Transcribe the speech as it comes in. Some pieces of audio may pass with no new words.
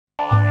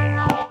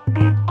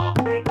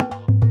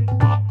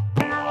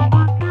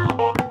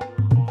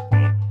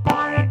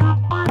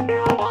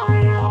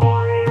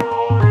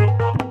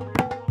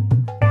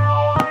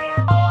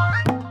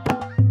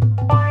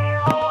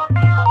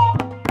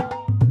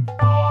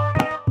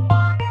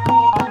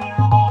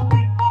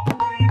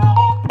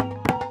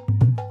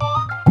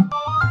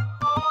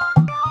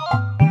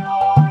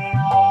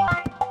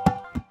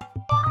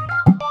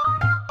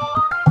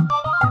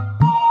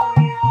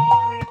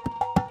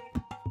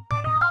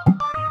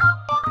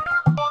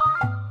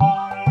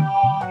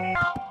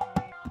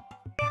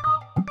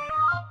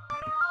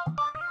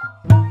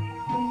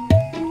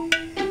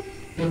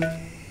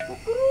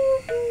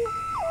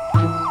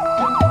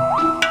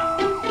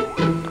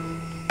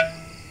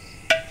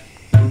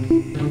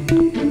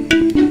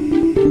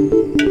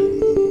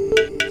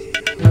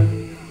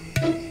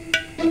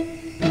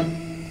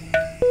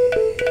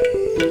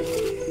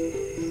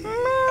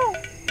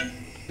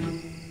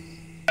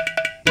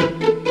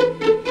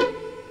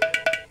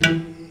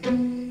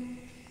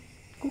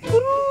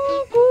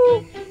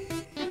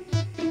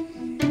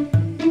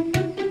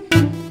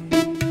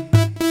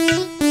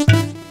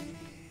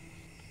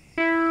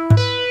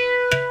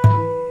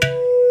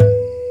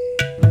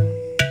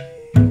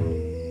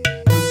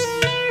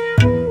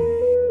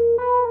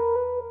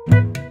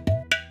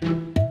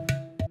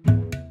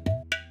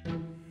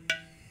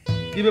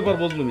ব্যাপার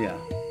বুঝলু মিয়া?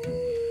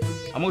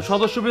 আমাকে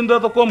সদস্যবৃন্দ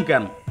এত কম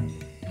কেন?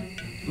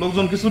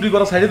 লোকজন কি চুরি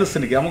করা ছাড়িয়ে দিচ্ছে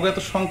নাকি? আমাকে এত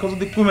সংখ্যা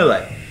যদি কমে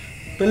যায়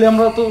তাহলে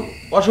আমরা তো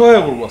অসহায়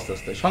হয়ে পড়বো আস্তে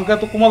আস্তে। সংখ্যা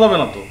এত কমা যাবে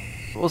না তো।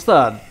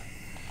 ওস্তাদ,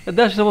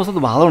 দেশের অবস্থা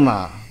তো ভালো না।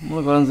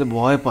 মনে করেন যে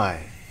ভয় পায়,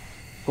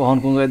 কখন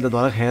কোন জায়গায়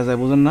ধরা খেয়ে যায়,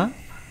 বুঝেন না?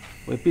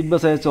 ওই পিঠ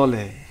বাঁচায়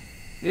চলে।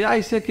 এই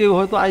আইসে কেউ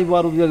হয়তো আইবো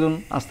আরো দুজন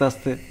আস্তে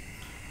আস্তে।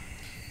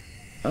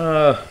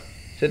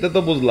 সেটা তো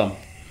বুঝলাম,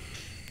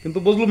 কিন্তু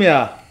বুঝলু মিয়া,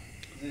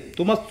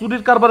 তোমার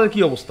চুরির কারবারের কি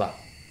অবস্থা?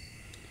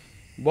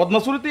 বদনা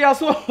চুরিতেই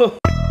আসো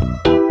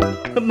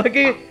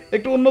নাকি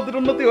একটু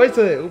উন্নতি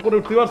হয়েছে, উপরে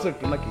উঠতে পারছো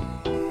একটু নাকি?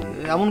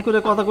 এমন করে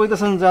কথা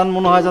কইতেছেন যেন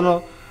মনে হয় যেন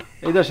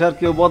এই দেশে আর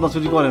কেউ বদনা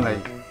চুরি করে নাই।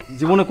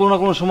 জীবনে কোনো না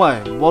কোনো সময়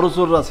বড়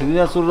চোররা,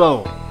 সিনিয়র চোররাও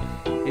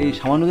এই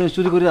সামান্য জিনিস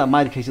চুরি করে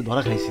মায়ের খাইছে,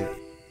 ধরা খাইছে।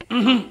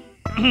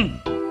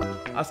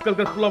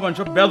 আজকালকার পোলাপান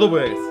সব বেদব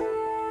হয়ে গেছে,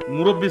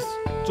 মুরব্বী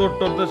চোর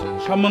টোরদের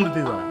সম্মান দিতে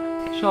জানে না।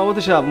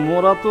 সভাপতি সাহেব,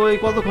 মোরা তো এই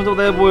কতক্ষণ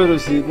যাবত বয়ে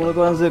রয়েছি, মনে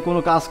করেন যে কোনো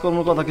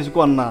কাজকর্মের কথা কিছু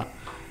কর না।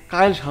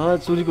 কাল সারা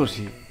চুরি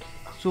করছি,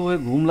 চোখে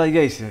ঘুম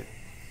লাগিয়ে আইছে।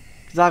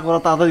 যা করা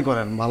তাড়াতাড়ি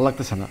করেন, ভালো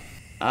লাগতেছে না।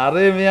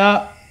 আরে মিয়া,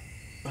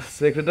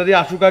 সেক্রেটারি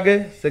আসুক আগে।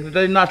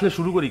 সেক্রেটারি না আসলে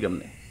শুরু করি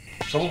কেমনে?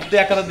 সভাপতি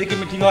একার দিকে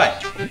মিটিং হয়।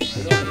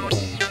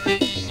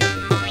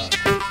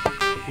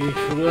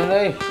 শুরু হয়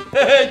নাই?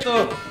 এই তো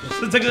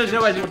সেক্রেটারি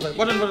সাহেব আইছে,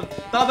 বলেন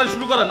তাড়াতাড়ি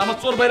শুরু করেন, আমার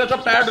চোর ভাইরা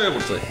সব টায়ার্ড হয়ে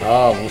পড়ছে।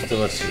 হ্যাঁ, বুঝতে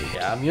পারছি।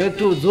 আমিও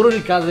একটু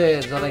জরুরি কাজে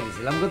জানাই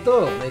গেছিলাম তো,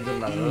 এই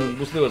জন্য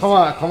বুঝতে পারছি।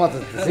 ক্ষমা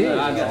চাচ্ছি।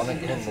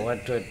 অনেকক্ষণ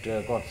ওয়েট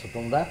করছো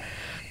তোমরা।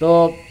 তো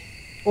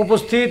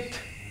উপস্থিত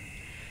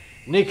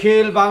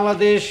নিখিল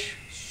বাংলাদেশ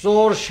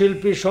চোর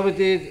শিল্পী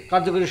সমিতির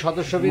কার্যকরী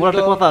সদস্য।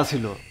 একটা কথা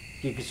ছিল।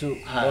 কি কিছু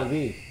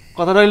বলবি?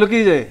 কথাটা হইলো কি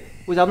যে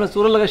ওই যে আপনার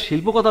চোরের লাগে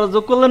শিল্প কথাটা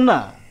যোগ করলেন না,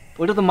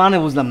 ওইটা তো মানে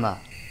বুঝলাম না।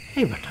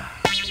 এই বেটা,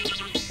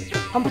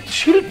 আমরা তো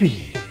শিল্পী,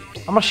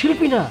 আমরা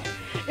শিল্পী না?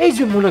 এই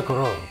যে মনে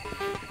করো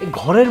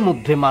ঘরের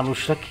মধ্যে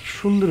মানুষরা কি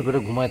সুন্দর করে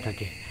ঘুমায়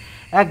থাকে,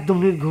 একদম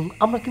নির্ঘুম।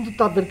 আমরা কিন্তু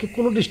তাদেরকে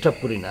কোনো ডিস্টার্ব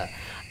করি না।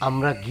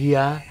 আমরা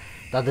গিয়া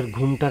তাদের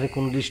ঘুমটারে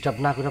কোনো ডিস্টার্ব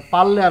না করে,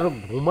 পারলে আরো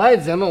ঘুমায়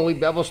যেন ওই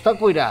ব্যবস্থা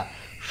কইরা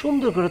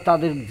সুন্দর করে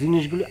তাদের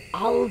জিনিসগুলি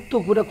আলতো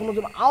করে কোনো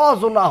যেন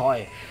আওয়াজও না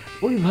হয়,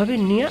 ওইভাবে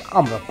নিয়ে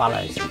আমরা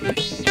পালাইছি।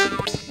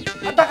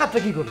 আর ডাকাতটা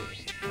কি করে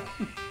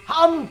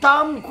হাম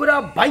তাম করে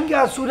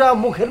ভাঙ্গা চুরা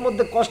মুখের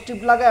মধ্যে কষ্টিপ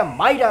লাগায়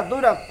মাইরা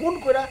দইরা কোন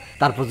করে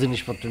তারপর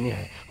জিনিসপত্র নিয়ে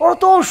হয়। ওরা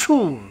তো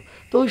অসুর,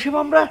 তো ওই হিসেবে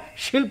আমরা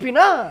শিল্পী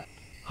না?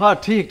 হ্যাঁ,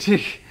 ঠিক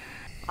ঠিক।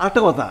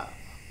 আরেকটা কথা,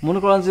 মনে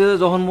করেন যে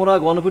যখন মোরা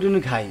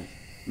গণপিটুনি খাই,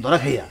 ধরা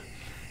খাইয়া,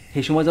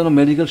 সেই সময় যেন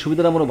মেডিকেল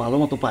সুবিধাটা আমরা ভালো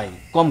মতো পাই,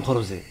 কম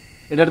খরচে।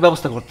 এটার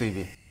ব্যবস্থা করতে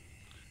হইবে।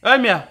 এই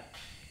মিয়া,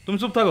 তুমি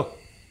চুপ থাকো।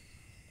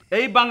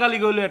 এই বাঙালি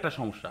গইলে একটা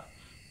সমস্যা,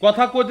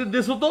 কথা কইতে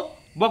দিছো তো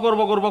বকর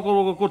বকর বকর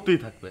বকর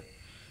করতেই থাকবে।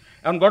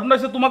 এখন ঘটনা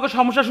হচ্ছে, তোমাকে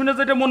সমস্যা শুনে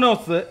যেটা মনে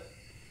হচ্ছে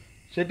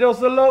সেটা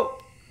হচ্ছে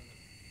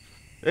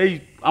এই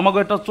আমাকে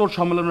একটা চোর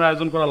সম্মেলনের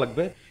আয়োজন করা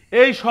লাগবে।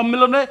 এই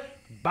সম্মেলনে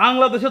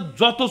বাংলাদেশের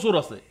যত চোর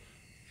আছে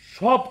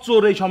সব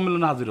চোর এই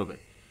সম্মেলনে হাজির হবে,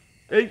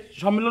 এই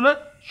সম্মেলনে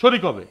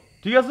শরিক হবে,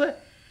 ঠিক আছে?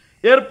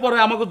 এরপরে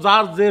আমাকে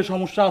যার যে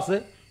সমস্যা আছে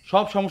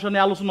সব সমস্যা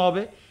নিয়ে আলোচনা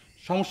হবে,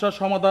 সমস্যার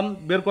সমাধান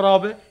বের করা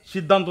হবে,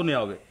 সিদ্ধান্ত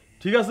নেওয়া হবে,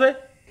 ঠিক আছে?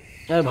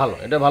 ভালো,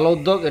 এটা ভালো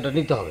উদ্যোগ, এটা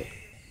নিতে হবে।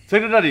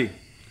 সেক্রেটারি,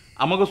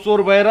 আমাকে চোর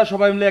ভাইয়েরা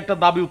সবাই মিলে একটা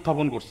দাবি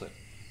উত্থাপন করছে,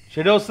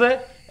 সেটা হচ্ছে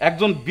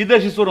একজন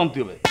বিদেশি চোর আনতে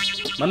হবে,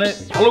 মানে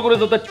ভালো করে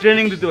যাতে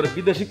ট্রেনিং দিতে পারে,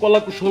 বিদেশি কলা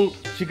কুশল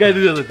শিখাই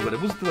দিতে যেতে পারে,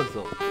 বুঝতে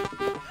পারছো?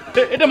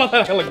 এটা মাথায়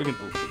রাখা লাগবে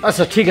কিন্তু।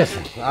 আচ্ছা, ঠিক আছে,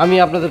 আমি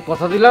আপনাদের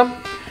কথা দিলাম,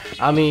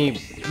 আমি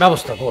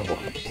ব্যবস্থা করব।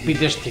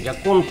 বিদেশ থেকে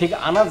কোন থেকে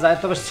আনা যায়,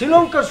 তবে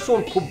শ্রীলঙ্কার চোর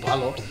খুব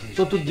ভালো,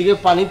 চতুর্দিকে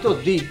পানি তো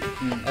দ্বীপ,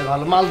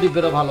 ভালো,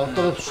 মালদ্বীপেরও ভালো,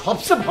 তবে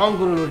সবচেয়ে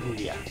ভয়ঙ্কর হলো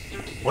ইন্ডিয়া।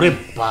 ওরে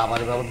বাবা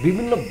রে বাবা,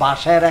 বিভিন্ন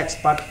ভাষার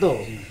এক্সপার্ট তো,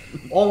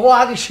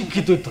 আগে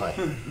শিক্ষিত হইতে হয়,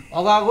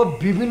 আগে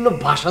বিভিন্ন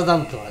ভাষা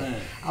জানতে হয়,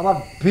 আবার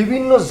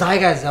বিভিন্ন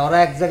জায়গায় যায়। ওরা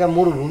এক জায়গায়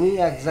মরুভূমি,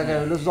 এক জায়গায়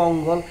হলো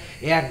জঙ্গল,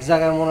 এক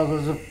জায়গায় মনে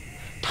করো যে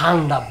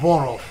ঠান্ডা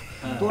বরফ।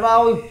 তোরা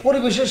ওই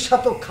পরিবেশের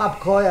সাথে খাপ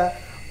খাওয়ায়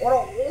ওরা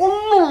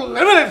অন্য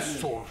লেভেলের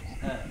চোর,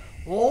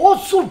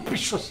 চোর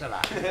বিশ্ব সেরা।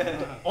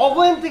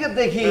 অবয়ন থেকে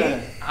দেখি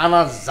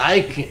আনা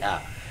যায় কিনা।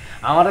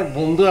 আমার এক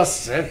বন্ধু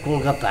আসছে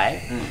কলকাতায়,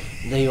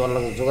 দেখি ওর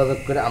লগে যোগাযোগ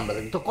করে আমরা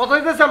দেখি। তো কথা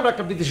হইতেছে আমরা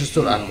একটা বিদেশি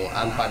চোর আনবো,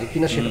 পারি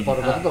কিনা সেটা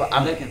পরে কথা। তো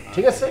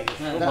ঠিক আছে,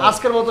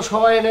 আজকের মতো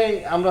সবাই নেই,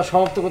 আমরা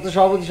সমাপ্ত করতে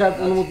সভাপতি সাহেব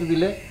অনুমতি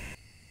দিলে।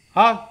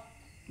 হ্যাঁ,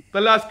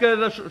 তাহলে আজকের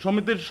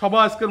সমিতির সভা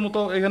আজকের মতো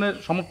এখানে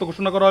সমাপ্ত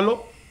ঘোষণা করা হলো।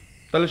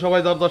 তাহলে সবাই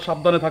যার যার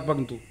সাবধানে থাকবা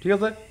কিন্তু, ঠিক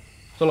আছে?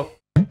 চলো।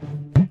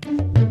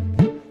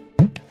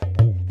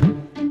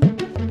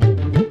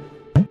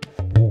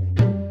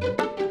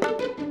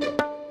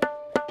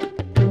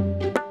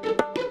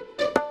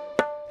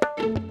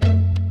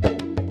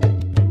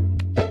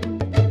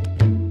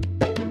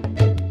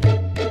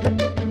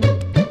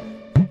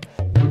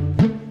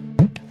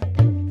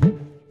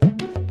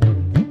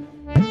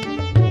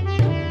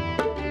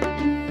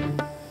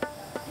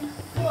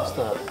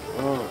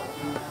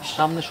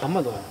 সামনে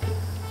সম্মেলন,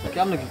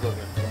 কেমন কি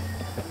করবেন?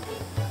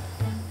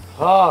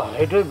 হ্যাঁ,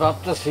 এটাই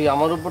ভাবতেছি,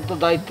 আমার উপর তো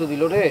দায়িত্ব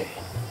দিল রে,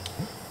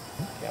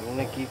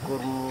 কেমনে কি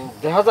করবো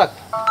দেখা যাক,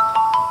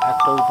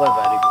 একটা উপায়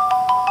বাইরে।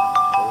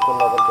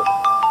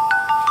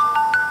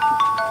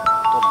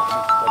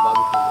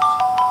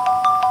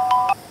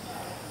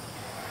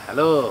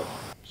 হ্যালো।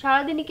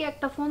 সারাদিনই কি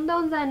একটা ফোন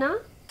দেওয়া যায় না?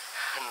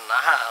 না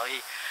ওই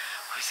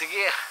হয়েছে কি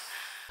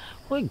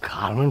ওই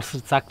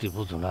গার্মেন্টসের চাকরি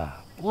বুঝো না,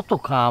 কত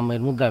কাম,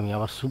 এর মধ্যে আমি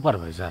আবার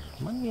সুপারভাইজার,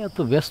 মানে এত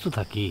ব্যস্ত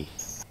থাকি।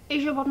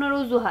 এইসব আপনার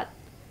অজুহাত,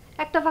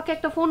 একটা ফাঁকে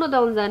একটা ফোনও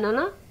দেওয়া যায় না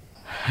না?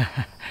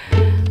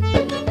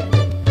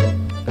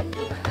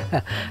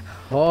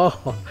 ও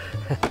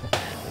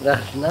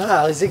না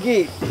হয়েছে কি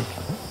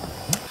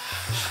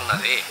শোনা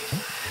রে,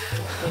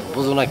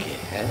 বুঝো না কি,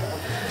 হ্যাঁ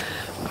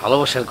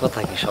ভালোবাসার কথা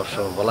কি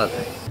সবসময় বলা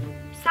যায়?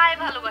 সাই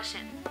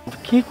ভালোবাসেন,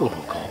 কি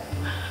করবো কও,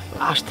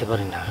 আসতে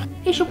পারি না।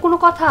 এসব কোনো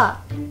কথা?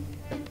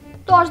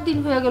 10 দিন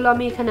হয়ে গেল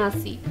আমি এখানে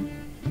আছি,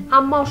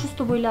 আম্মা অসুস্থ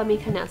বইলে আমি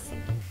এখানে আছি,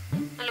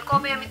 তাহলে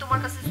কবে আমি তোমার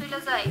কাছে চলে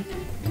যাই?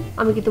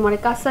 আমি কি তোমার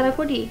কাজ সারা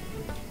করি?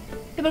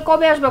 এবার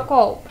কবে আসবা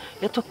কও?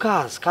 এত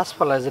কাজ কাজ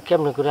পালায় যে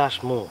কেমনে করে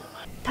আসমু?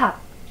 থাক,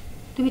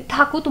 তুমি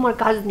থাকো তোমার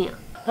কাজ নিয়ে।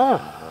 হ্যাঁ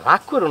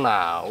রাগ করো না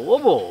ও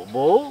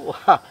বউ,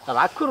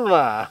 রাগ করো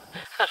না।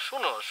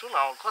 শোনো শোনো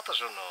আমার কথা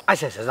শোনো।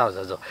 আচ্ছা আচ্ছা যাও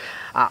যাও যাও,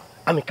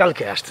 আমি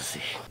কালকে আসতেছি।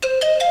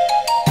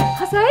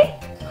 হাসাই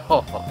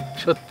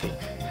সত্যি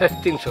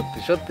সত্যি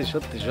সত্যি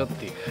সত্যি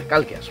সত্যি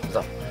কালকে আসবো,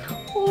 যাও।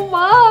 ও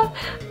মা,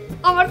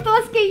 আমার তো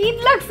আজকে ঈদ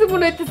লাগছে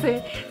মনে হইতেছে।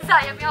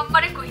 যাই আমি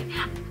আম্মারে কই,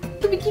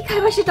 তুমি কি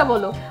খাইবা সেটা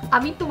বলো,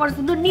 আমি তোমার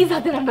জন্য নিজ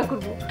হাতে রান্না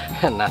করব।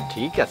 না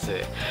ঠিক আছে,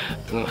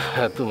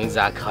 তুমি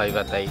যা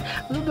খাইবা তাই।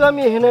 যদি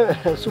আমি এখানে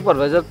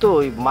সুপারভাইজার তো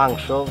ওই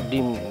মাংস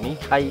ডিমই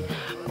খাই,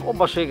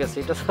 অভ্যাস হয়ে গেছে,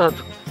 এটা ছাড়া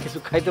তো কিছু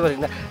খাইতে পারি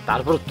না।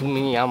 তারপর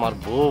তুমি আমার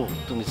বউ,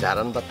 তুমি যা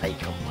রান্না তাই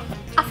খাও।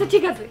 আচ্ছা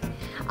ঠিক আছে,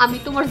 আমি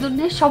তোমার জন্য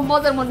সব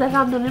মজার মজার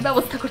রান্নার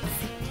ব্যবস্থা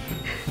করতেছি।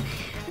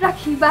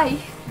 রাখি, বাই।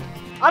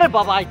 আরে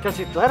বাবা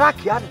আইতাছি তো,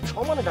 রাখি, আর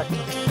সমানে ডাকি।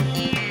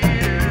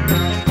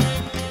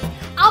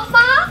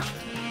 আম্মা,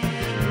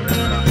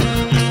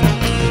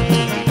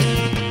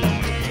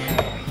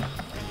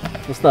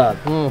 ওস্তাদ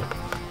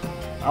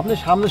আপনি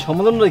সামনে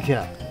সম্মেলন রেখে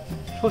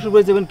শ্বশুর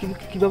বাড়ি যাবেন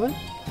কিভাবে?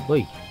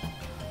 ওই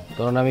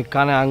তখন আমি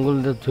কানে আঙ্গুল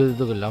দিয়ে ধুয়ে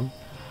দিতে গেলাম,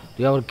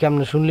 তুই আবার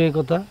কেমনে শুনলি এই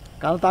কথা?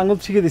 কানে তো আঙুল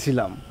শিখে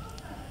দিছিলাম,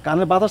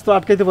 কানের বাতাস তো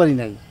আটকাইতে পারি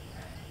নাই,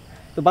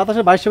 তো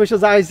বাতাসে বাইশে বাইশে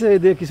যা আইছে এই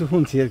দিয়ে কিছু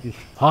শুনছি আর কি।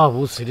 হ্যাঁ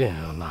বুঝছি রে,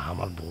 না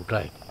আমার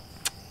বউটাই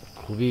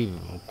খুবই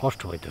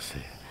কষ্ট হইতেছে,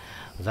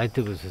 যাইতে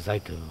গেছে,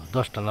 যাইতে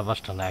 10টা না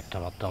 5টা না একটা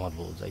মাত্র আমার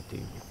বউ যাইতে।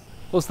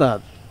 ওস্তাদ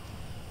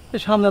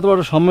এই সামনে এত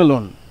বড়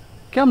সম্মেলন,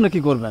 কেমনে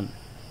কি করবেন?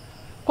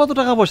 কত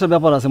টাকা পয়সার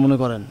ব্যাপার আছে মনে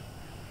করেন,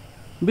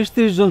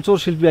 20-30 জন চোর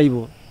শিল্পী আইব,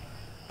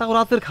 তারপর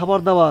রাতের খাবার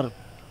দাবার,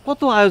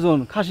 কত আয়োজন,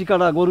 খাসি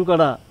কাটা গরু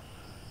কাটা,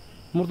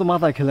 মোর তো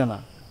মাথায় খেলে না।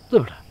 তো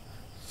বেটা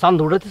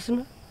চান্দা উঠাইতেছি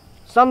না,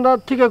 চান্দা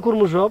ঠিক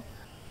করবো সব।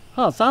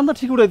 হ্যাঁ চান্দা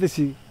ঠিক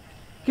উঠাইতেছি,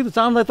 কিন্তু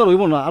চান্দায় তো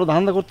রইব না, আরও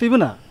ধান্দা করতে হইবে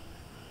না।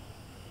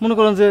 মনে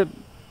করেন যে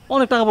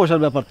অনেক টাকা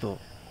পয়সার ব্যাপার তো।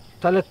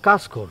 তাহলে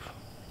কাজ কর,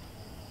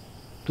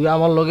 তুই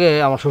আমার লগে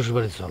আমার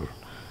শ্বশুরবাড়ি চল,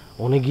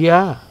 ওনে গিয়া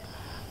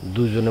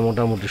দুজনে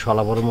মোটামুটি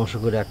সলা পরামর্শ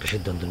করে একটা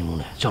সিদ্ধান্ত নিই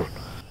মনে হয়, চল।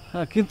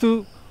 হ্যাঁ কিন্তু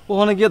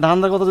ওখানে গিয়ে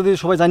ধান্দার কথা যদি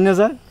সবাই জানিয়ে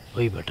যায়?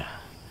 ওই বেটা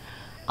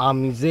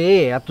আমি যে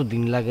এত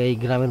দিন লাগে এই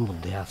গ্রামের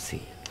মধ্যে আছি,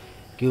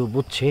 কেউ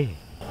বুঝছে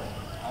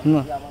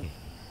না।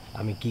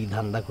 আমি কি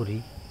ধান্দা করি?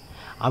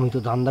 আমি তো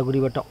ধান্দা করি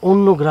একটা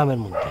অন্য গ্রামের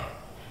মধ্যে,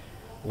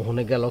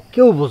 ওখানে গেল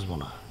কেউ বুঝবো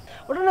না।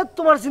 ওটা না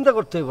তোমার চিন্তা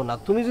করতে হইব না,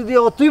 তুমি যদি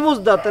অতই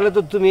বুঝদা তাহলে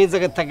তো তুমি এই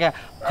জায়গায় থেকে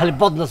খালি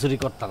বদনাচুরি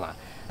করতে না।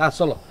 হ্যাঁ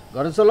চলো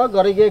ঘরে, চলো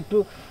ঘরে গিয়ে একটু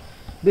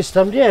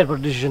বিশ্রাম দিয়ে এরপর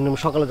ডিসিশন নেব,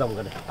 সকালে যাবো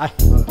ঘরে। আয়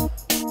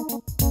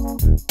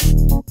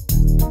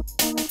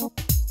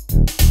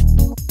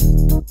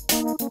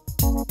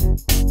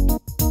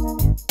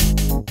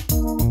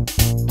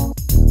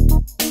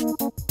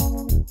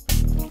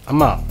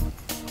আম্মা,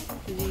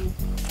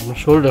 আমার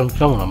শরীরটা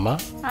কেমন আম্মা?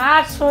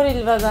 আর শরীর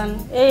বাজান,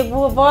 এই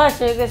বয়স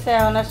হয়ে গেছে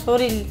এখন আর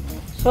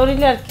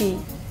শরীর আর কি,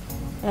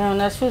 এখন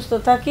আর সুস্থ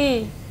থাকি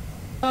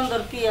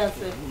সুন্দর কি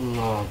আছে?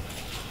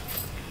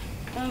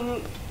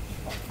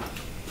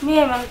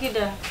 মেহমান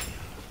কিটা?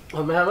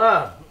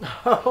 মেহমান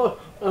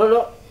হলো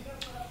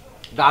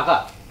ঢাকা,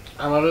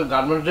 আমার ওই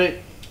গার্মেন্টসে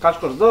কাজ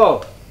করে তো,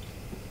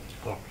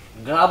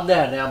 গ্রাম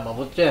দেয় না আম্মা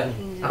বুঝছেন,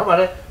 আমার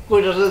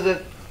কইটাছে যে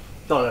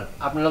চলেন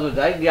আপনারা তো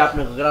যাই গিয়ে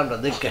আপনাকে গ্রামটা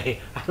দেখে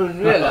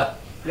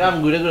গ্রাম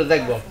ঘুরে ঘুরে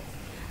দেখবো।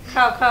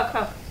 খাও খাও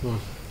খাও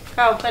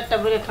খাও, পেটটা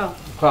ভরে খাও।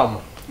 খাও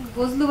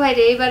বুঝলু ভাই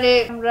রে, এইবারে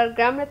আমরা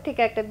গ্রামের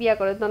থেকে একটা বিয়া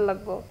করে দন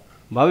লাগবো।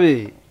 ভাবি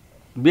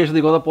বিয়ে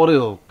সাথে কথা পরে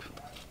হোক,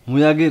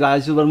 মুই আগে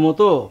রায়চুবার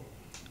মতো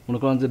মনে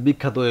করেন যে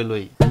বিখ্যাত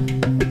এলোই,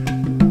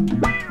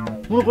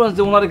 মনে করেন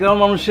যে ওনার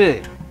গ্রামের মানুষে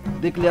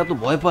দেখলে এত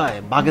ভয় পায়,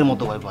 বাঘের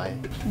মতো ভয় পায়।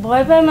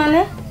 ভয় পায়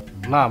মানে?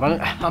 না মানে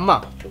আম্মা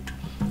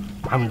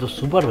আমি তো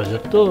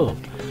সুপারভাইজার তো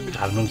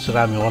গার্মেন্টসের,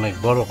 আমি অনেক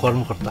বড়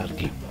কর্মকর্তা আর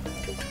কি,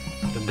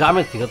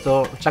 গ্রামের থেকে তো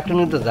চাকরি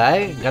নিতে যায়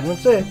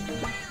গার্মেন্টসে,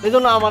 এই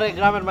জন্য আমার এই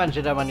গ্রামের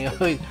মানুষেরা মানে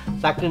ওই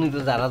চাকরি নিতে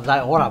যারা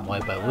যায় ওরা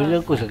ভয় পায়, বুঝলে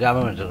কইছে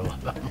গ্রামের মানুষেরা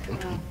ভয় পায়।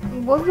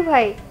 বুঝলু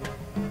ভাই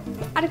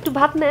আর একটু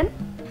ভাত নেন।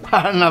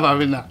 না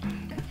ভাবি না,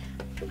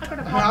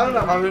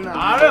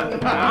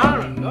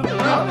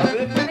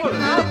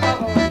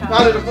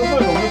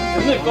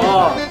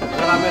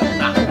 গ্রামের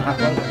না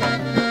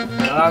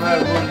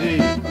গ্রামের মুরগি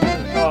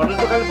শহরে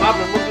তো খালি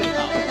ভাবের মুরগি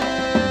খাও।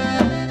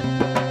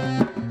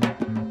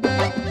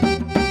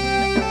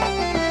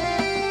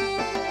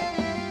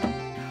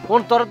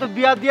 কোন তোরা তো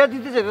বিয়া দিয়া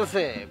দিতে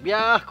যেতেছে,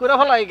 বিয়া করে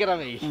ফেলাই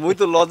গ্রামে। মুই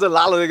তো লজ্জা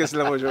লাল হয়ে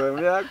গেছিলাম ওই সময়,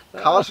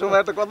 খাওয়ার সময়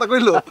একটা কথা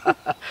কইলো।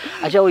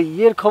 আচ্ছা ওই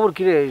ইয়ের খবর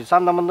কি রে,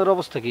 চান্দা মান্দার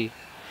অবস্থা কি?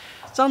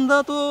 চান্দা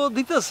তো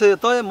দিতেছে,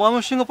 তবে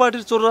ময়মনসিংহ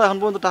পার্টির চোররা এখন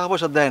পর্যন্ত টাকা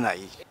পয়সা দেয় নাই।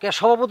 কে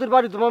সভাপতির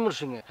বাড়ি তো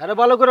ময়মনসিংহে, হ্যাঁ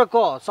ভালো করে ক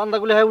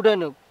চান্দাগুলি হ্যাঁ উঠাই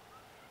নোক।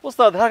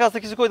 ওস্তাদ হ্যাঁ কাছে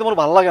কিছু কইতে আমার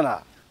ভালো লাগে না,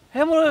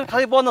 হ্যাঁ মনে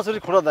খালি বদনা চুরি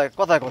খোঁড়া দেয়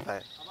কথায়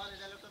কথায়।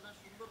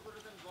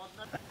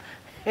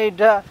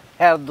 এইটা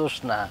হ্যার দোষ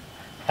না,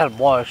 হ্যার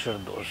বয়সের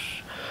দোষ।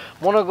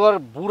 মনে কর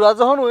বুড়া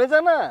যখন হয়ে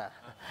যায় না,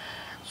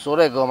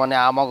 চোরে গো মানে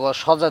আমাগো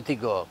সজাতি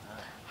গো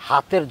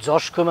হাতের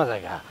যশ কমে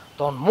জায়গা,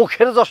 তখন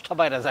মুখের যশটা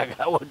বাইরে জায়গা,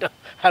 ওইটা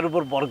হ্যার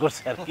উপর বর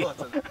করছে আর কি।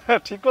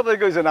 ঠিক কথাই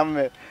কইছেন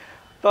আম্মে।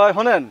 তাই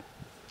শোনেন,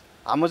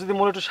 আমি যদি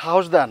মনে একটু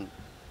সাহস দেন,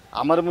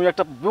 আমার মুই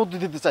একটা বুদ্ধি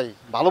দিতে চাই,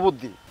 ভালো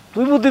বুদ্ধি।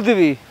 তুই বুদ্ধি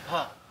দিবি?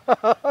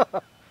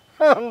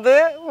 দে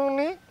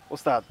উনি।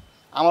 ওস্তাদ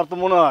আমার তো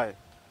মনে হয়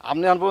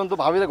আপনি এখন পর্যন্ত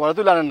ভাবিলে ঘরে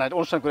তুলে আনেন না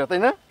অনুষ্ঠান করে, তাই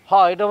না?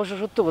 হ্যাঁ এটা অবশ্য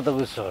সত্য কথা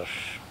বুঝছস,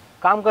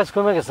 কাম কাজ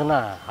কমে গেছে না,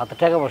 হাতে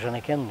টাকা পয়সা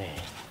নেই কেমনে।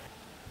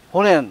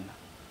 শোনেন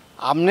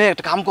আপনি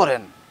একটা কাম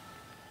করেন,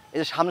 এই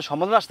যে সামনে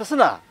সম্মেলন আসতেছে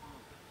না,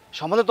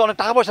 সম্মেলনে তো অনেক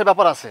টাকা পয়সার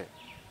ব্যাপার আছে,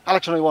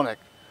 কালেকশন হইব অনেক।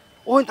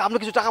 ওই তো আপনি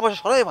কিছু টাকা পয়সা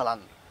সরাই ফেলান,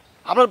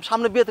 আপনার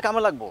সামনে বিয়েতে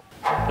কামে লাগবো।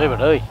 এই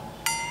বেটা ওই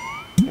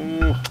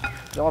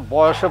আমার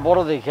বয়সে বড়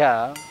দেখা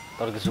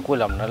তোর কিছু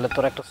কইলাম না,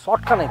 তোর একটা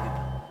শর্টখানাই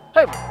দিতাম।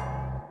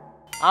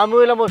 আমি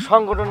হইলাম ওই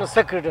সংগঠনের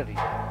সেক্রেটারি,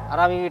 আর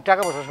আমি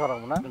টাকা পয়সা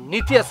সরাবো না?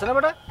 নীতি আছে না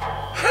বেটা?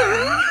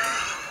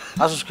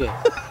 আসুস কে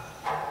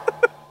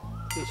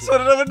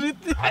চোরের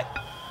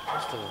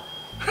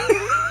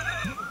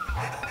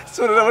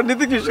আবার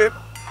নীতি কিসের?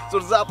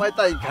 চোর যা পায়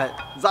তাই খায়,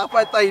 যা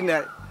পায় তাই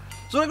নেয়,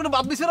 চোরের কোনো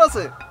বাদ বিচার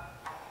আছে?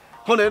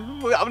 শোনেন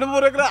আপনি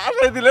মনে করে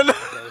আশাই দিলেন।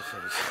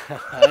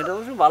 এটা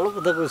অবশ্য ভালো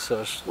কথা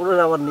কইছস, ওদের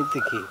আবার নীতি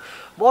কি?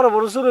 বড়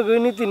বড় চোরের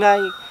কোনো নীতি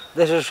নাই,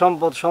 দেশের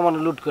সম্পদ সমানে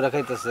লুট করে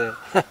খাইতেছে,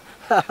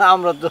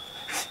 আমরা তো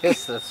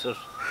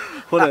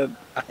শোনেন।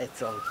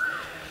 চল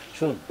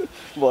শুন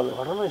বল,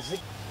 ঘটনা হয়েছে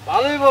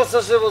ভালোই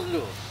বলছিস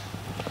বুঝলু,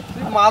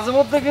 তুই মাঝে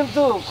মধ্যে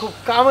কিন্তু খুব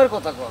কামের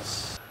কথা কস।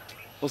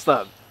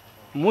 ওস্তাদ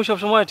মুই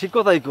সবসময় ঠিক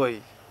কথাই কই,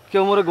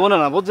 কেউ মরে গোনে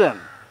না বুঝছেন।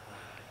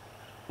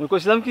 মুই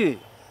কইছিলাম কি,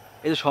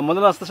 এই যে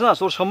সম্মেলন আসতেছে না,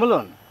 চোর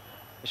সম্মেলন,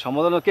 এই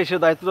সম্মেলনের কেসের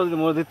দায়িত্বটা যদি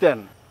মনে দিতেন,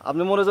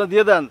 আপনি মনে যা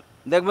দিয়ে দেন,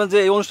 দেখবেন যে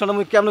এই অনুষ্ঠানটা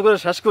আমি কেমন করে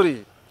শেষ করি,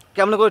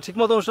 কেমন করে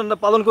ঠিকমতো অনুষ্ঠানটা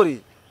পালন করি,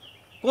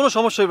 কোনো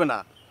সমস্যা হইবে না।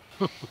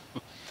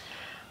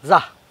 যা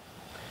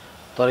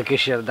তোর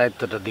কেসের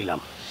দায়িত্বটা দিলাম,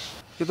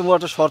 কিন্তু মোর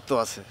একটা শর্ত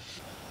আছে।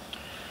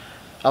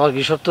 আমার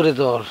কি শর্ত রে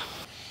তোর?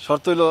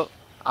 শর্ত হইলো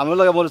আমি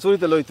লাগে মনে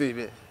চুরিতে লইতে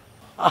হইবে।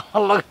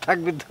 আমার লগে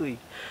থাকবি তুই?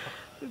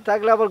 তুই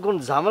থাকলে আবার কোন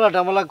ঝামেলা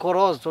টামেলা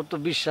করস, তোর তো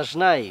বিশ্বাস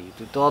নাই,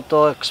 তুই তো অত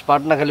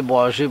এক্সপার্ট না, খালি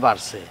বয়সই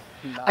বাড়ছে।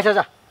 আচ্ছা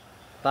যা,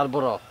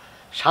 তারপর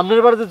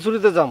সামনের বাড়িতে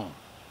চুরিতে যাম,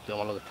 তুই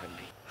আমার লগে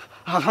থাকবি।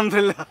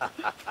 আলহামদুলিল্লাহ।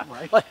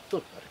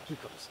 তোর কি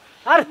করস?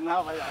 আরে না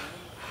ভাই,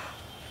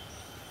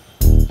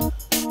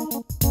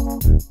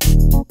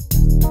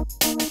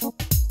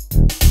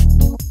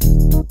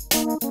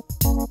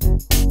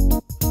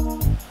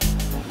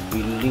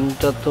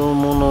 বিল্ডিংটা তো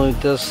মনে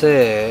হইতেছে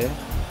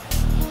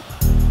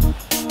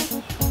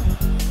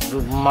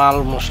মাল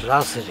মশলা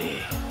আছে রে।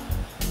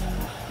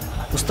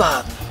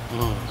 উস্তাদ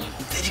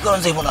দেরি করেন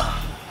যাইব না,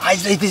 আজ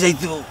যাইতে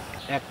যাইতে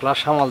একলা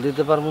সামাল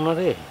দিতে পারবো না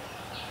রে,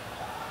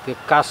 তুই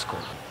কাজ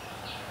কর,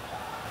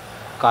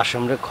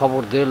 কাশেমরে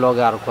খবর দে,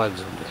 লগে আর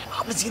কয়েকজন দে।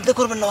 আপনি চিন্তা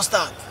করবেন না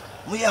ওস্তাদ,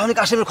 মুই এখনই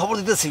কাশেমের খবর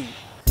দিতেছি।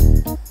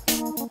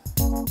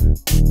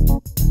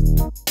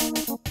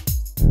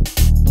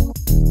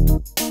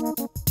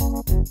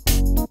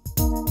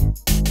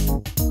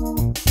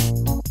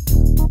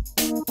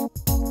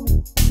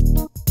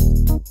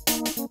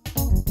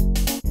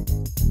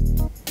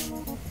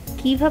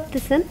 কি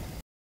ভাবতেছেন?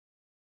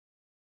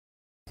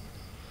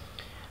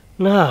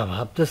 না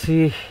ভাবতেছি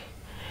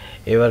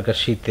এবারকার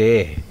শীতে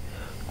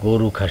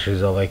গরু খাসি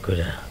জবাই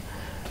করে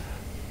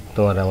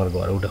তোমার আমার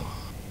ঘরে উঠাও।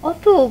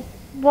 অত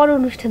বড়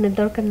অনুষ্ঠানের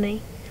দরকার নাই,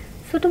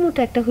 ছোট মোটো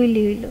একটা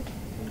হইলেই হইল।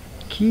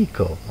 কি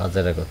কো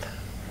হাজারের কথা,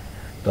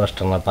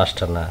 10টা না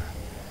 5টা না,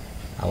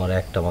 আমার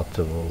একটা মাত্র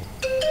বউ,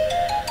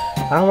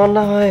 আমার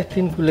না হয়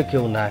 3 কুলে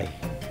কেউ নাই,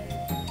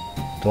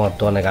 তোমার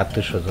তো অনেক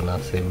আত্মীয় স্বজন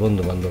আছে,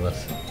 বন্ধু বান্ধব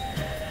আছে,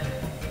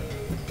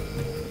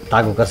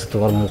 তাগো কাছে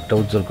তোমার মুখটা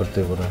উজ্জ্বল করতে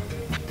হইব না?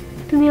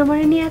 তুমি আমার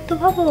নিয়ে এত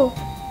ভাবো?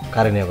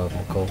 কারে নিয়ে ভাবো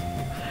কও?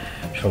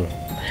 শোনো,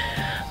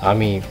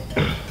 আমি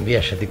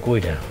বিয়ার সাথে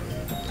কইরা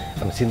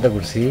আমি চিন্তা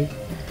করছি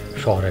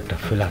শহরে একটা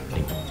ফ্ল্যাট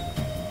নিব,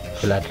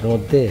 ফ্ল্যাটের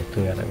মধ্যে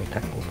তুমি আর আমি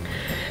থাকবো,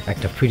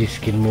 একটা ফ্রিজ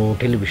কিনবো,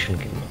 টেলিভিশন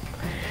কিনবো,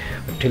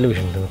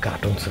 টেলিভিশন তুমি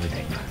কার্টুন ছবি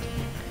দেখবা,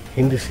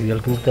 হিন্দি সিরিয়াল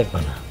কিন্তু দেখবা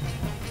না,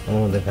 ওর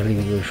মধ্যে খালি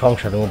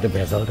সংসারের মধ্যে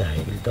ভেজাল দেখা,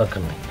 এগুলি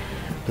দরকার নেই,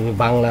 তুমি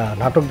বাংলা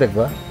নাটক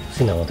দেখবা,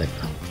 সিনেমা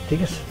দেখবা, ঠিক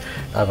আছে?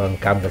 তারপর আমি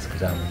কাম কাজ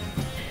করে আনবো,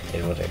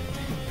 এরপরে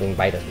তুমি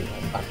বাইরে দিবা,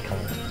 ভাত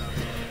খাবো,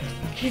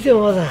 কি যে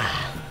মজা।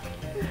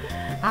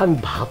 আমি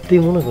ভাবতেই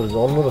মনে করি যে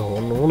অন্যরকম,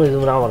 অন্য মনে হয়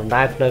যেমন আমার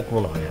নায়ক নায়ক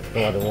মনে হয়।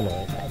 তোমার মনে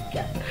হয়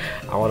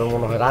আমার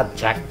মনে হয় রাত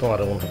জাগ, তোমার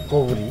মনে হয়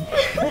কবরি।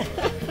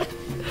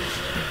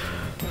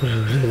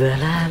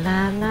 লা লা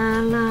লা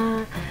লা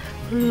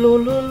লো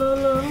লো লো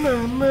লো না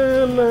না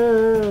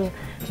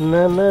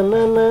না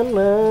না না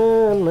না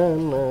না না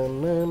না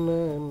না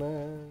না।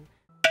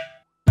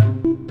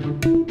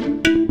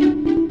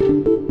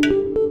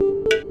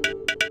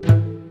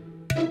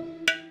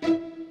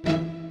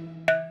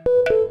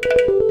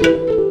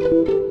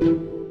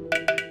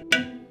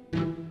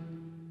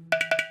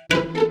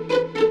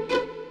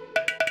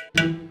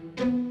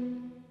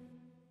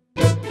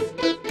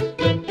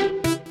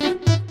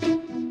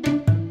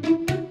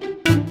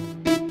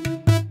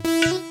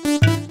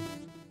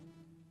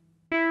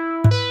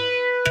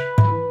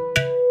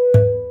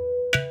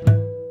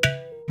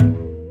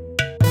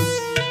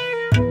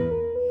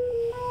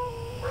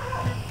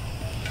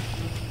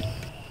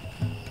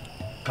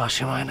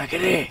 কাশে মায় না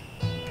রে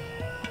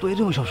তো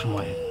এরকম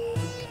সবসময়।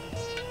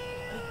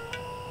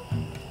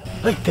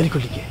 এই দেরি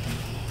করলি কে?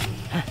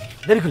 হ্যাঁ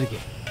দেরি করলি কে?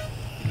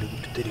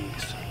 একটু দেরি হয়ে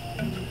গেছে।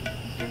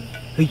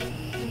 এই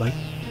ভাই,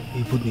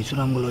 এই ভূত নিচুর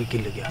আমগুলো ওই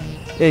কিনলে গিয়া।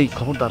 এই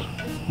খবরদার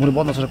মোরে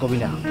বন্ধ ছাড়া কবি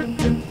না।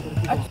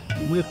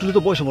 মুই একটু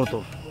তো বয়স পড়তো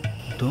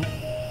তো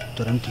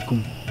তোর আমি কি কম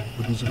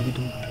ভূত নিচুর কবি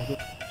তুমি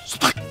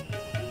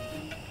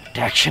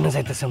ট্যাকশনে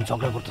যাইতেছে, আমি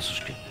ঝগড়া করতেছিস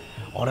কি?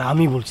 ওরা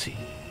আমি বলছি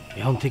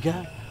এখন থেকে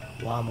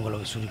ও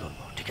আমগুলোকে চুরি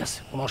করবো, ঠিক আছে?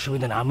 কোনো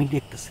অসুবিধা নেই, আমি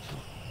দেখতেছি তো।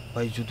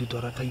 ভাই যদি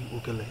তোরা খাই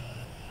ওকেলে।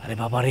 আরে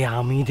বাবা রে,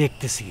 আমি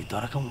দেখতেছি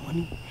তোরা কেমন,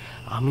 মানে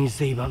আমি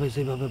যেইভাবে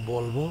যেভাবে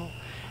বলবো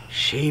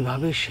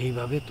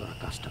সেইভাবে তোরা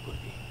কাজটা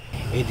করবি।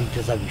 এই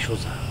দিকটা যাবি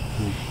সোজা,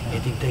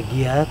 এদিকটা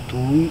গিয়া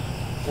তুই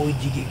ওই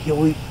দিকে গিয়ে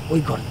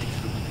ওই ঘরের দিকে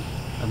ঢুকবি।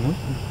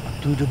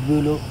 তুই ঢুকবি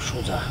হলো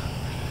সোজা,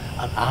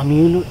 আর আমি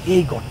হলো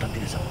এই ঘরটার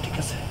দিকে যাবো, ঠিক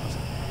আছে?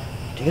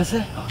 ঠিক আছে,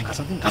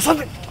 কাঁচা দিন।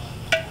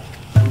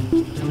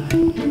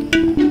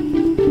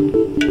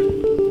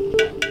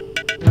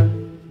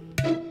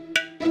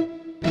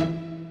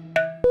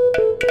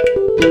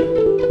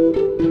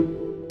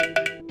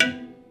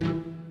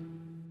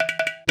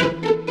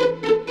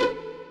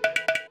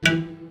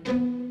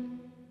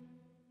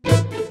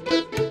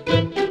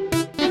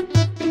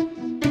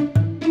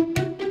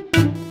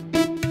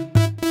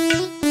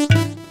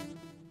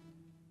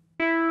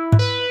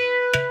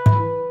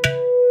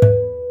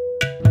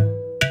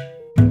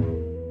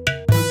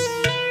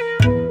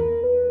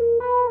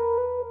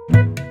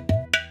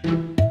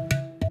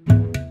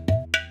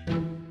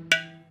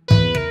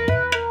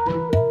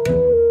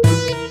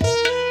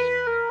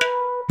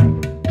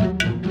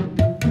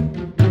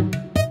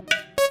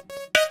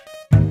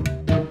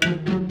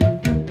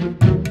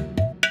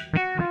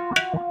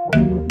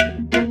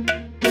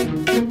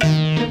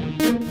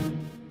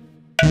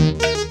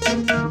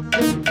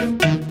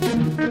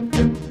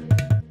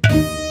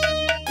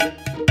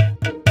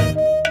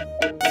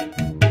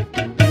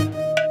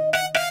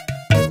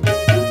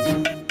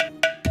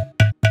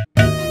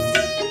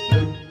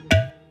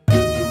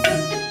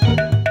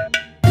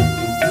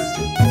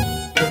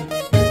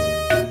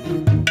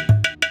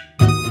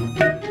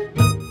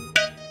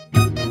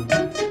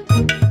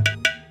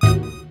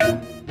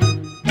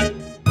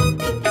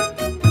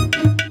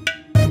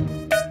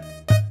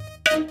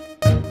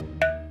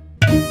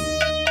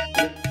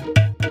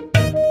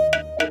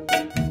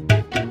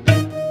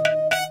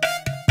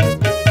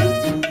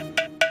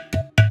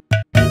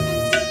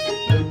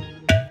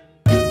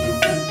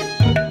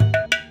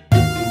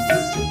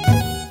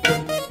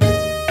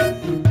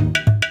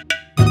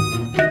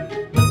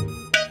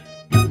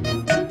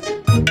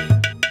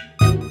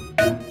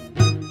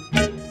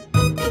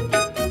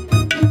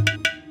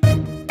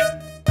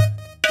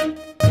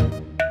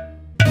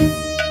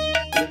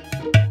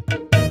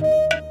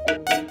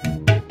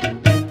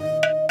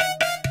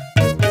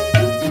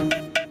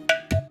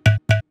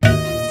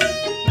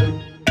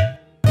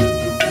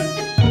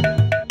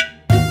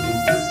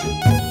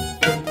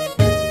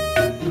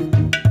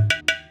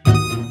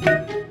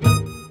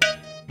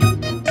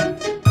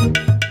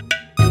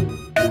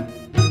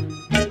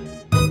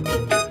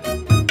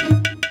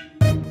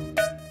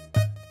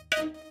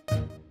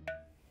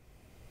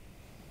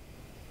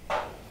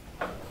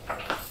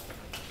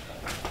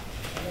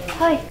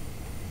 হয়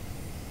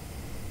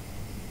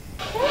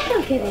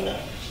কেন?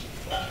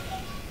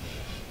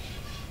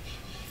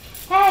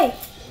 এই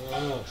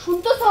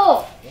শুনতেছো?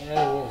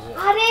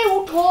 আরে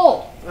উঠো।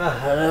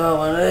 আরে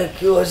বাবা রে,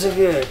 কি হয়েছে?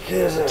 কি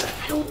হয়েছে?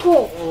 উঠো।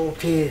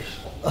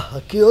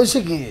 কি হয়েছে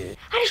কি?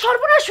 আরে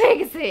সর্বনাশ হয়ে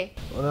গেছে।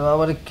 ওরে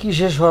বাবা রে,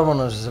 কিসের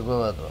সর্বনাশ হয়েছে?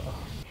 কইবা তো।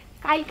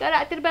 কালকা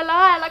রাতের বেলা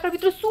এলাকার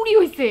ভিতরে চুরি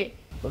হয়েছে।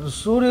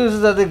 চুরি হয়েছে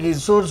তাতে কি?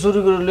 চোর চুরি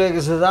করে লয়ে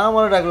গেছে,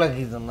 আমার ডাকলা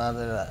কি তো না?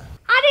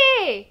 আরে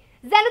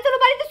জানো তো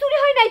বাড়িতে চুরি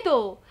হয় নাই তো,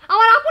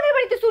 আমার আপনের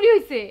বাড়িতে চুরি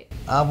হয়েছে।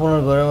 আপনার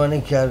ঘরে মানে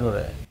কেয়ার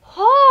করে? হ,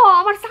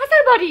 আমার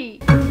চাচার বাড়ি।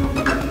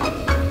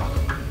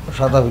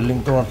 সাদা বিল্ডিং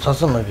তোমার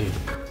চাচা নাকি?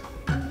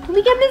 তুমি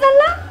কেমনে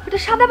জানলা এটা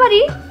সাদা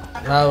বাড়ি?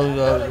 না,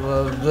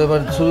 যে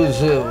বাড়ি চুরি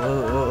হয়েছে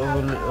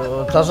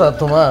চাচা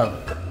তোমার?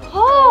 হ,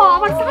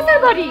 আমার চাচার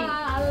বাড়ি।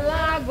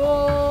 আল্লাহ গো,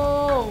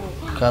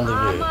 কান্দে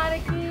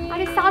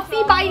আরে চাচি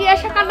বাইরে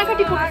এসে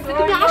কান্নাকাটি করতেছে,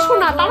 তুমি আসো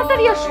না,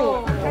 তাড়াতাড়ি আসো,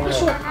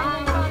 আসো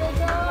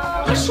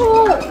আসো।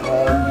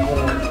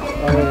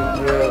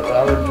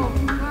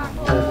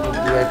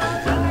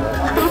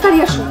 তাড়াতাড়ি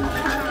আসো।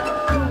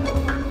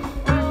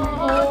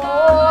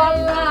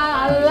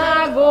 আল্লাহ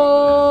গো,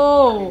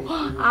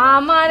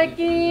 আমার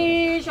কি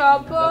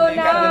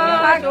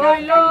সর্বনাশ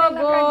হইল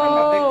গো,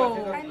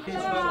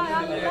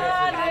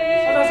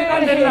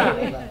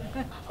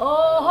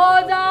 ওহো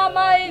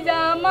জামাই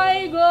জামাই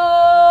গো,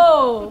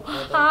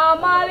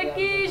 আমার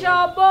কি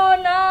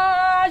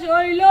সর্বনাশ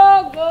হইল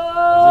গো,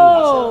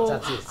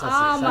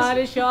 আমার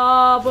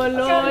সব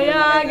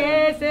লইয়া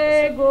গেছে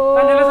গো,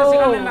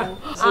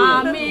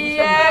 আমি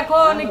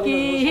এখন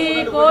কি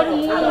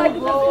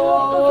করব গো।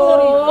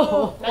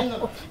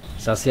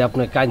 চাচি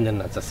আপনি কাঁদেন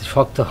না চাচি,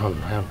 শক্ত হন,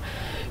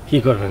 কি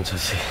করবেন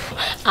চাচি?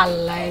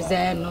 আল্লাহ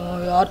যেন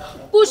ওর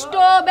কুষ্ঠ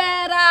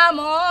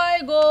বেড়াময়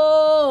গো,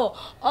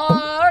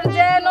 ওর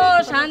যেন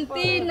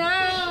শান্তি না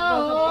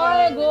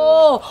হয় গো,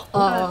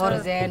 ওর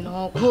যেন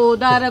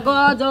ক্ষুধার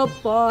গজব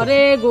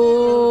পড়ে গো।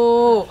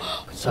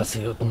 চাচি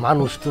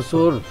মানুষ তো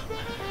চোর,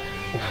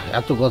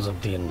 এত গজব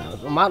দিয়েন না।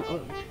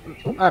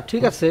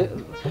 ঠিক আছে,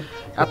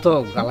 এত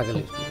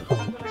গালাগালি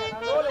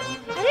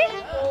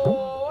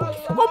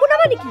কমনা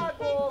মানে কি?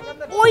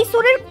 ওই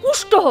চোরের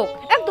কুষ্ঠ হোক,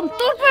 একদম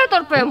তরপায়া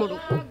তরপায়া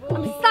মরুক,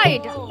 আমি চাই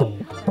এটা।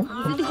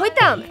 আমি যদি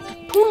হইতাম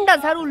ঠুন্ডা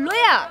ঝাড়ু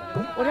লইয়া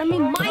ওরা আমি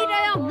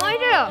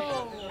মাইরা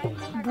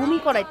বমি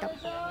করাইতাম,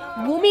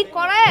 বমি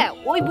করায়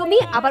ওই বমি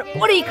আবার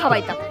ওরেই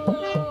খাওয়াইতাম।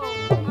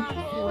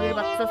 চোরের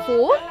বাচ্চা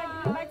চোর,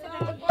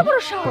 কত বড়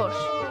সাহস,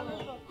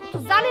 তো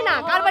জানে না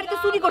কার বাড়িতে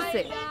চুরি করছে।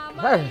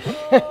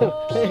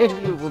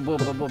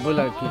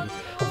 বলে কি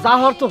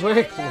জাহর তো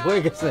হয়ে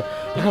গেছে,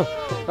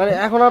 মানে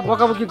এখন আর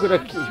বকাবকি করে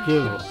কি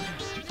হবো?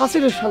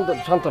 চাচির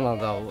সান্ত্বনা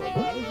দাও,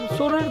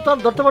 চোরের তো আর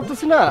ধরতে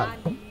পারতেছি না,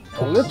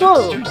 তাহলে তো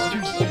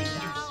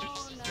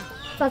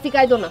চাচি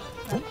কাইদো না।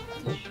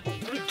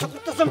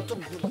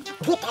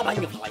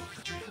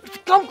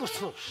 কাম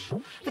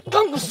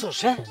করছস,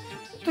 হ্যাঁ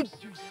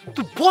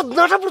তুই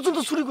বদনাটা পর্যন্ত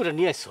চুরি করে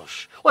নিয়ে আসছস,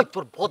 ওই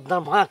তোর বদনা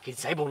মা কি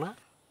চাইবো না?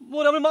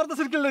 মোর আমি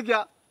মারতেছি কি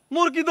লেগিয়া?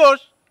 মোর কি দোষ?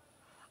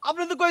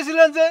 আপনি তো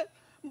কইছিলেন যে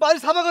বাড়ি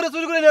সাফা করে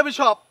চুরি করে নিয়ে যাবি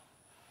সব,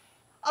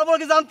 আমরা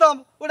কি জানতাম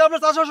ওটা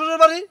আপনার চাষা শ্বশুরের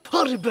বাড়ি?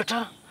 আরে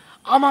বেটা,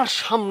 আমার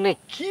সামনে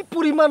কি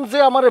পরিমাণ যে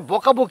আমারে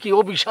বকাবকি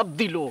অভিশাপ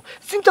দিল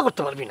চিন্তা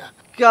করতে পারবি না।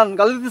 কেন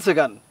গালি দিতেছে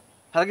কেন?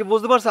 হ্যাঁ কি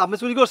বুঝতে পারছে আপনি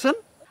চুরি করছেন?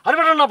 আরে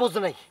বেটা না, বুঝতে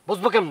নাই,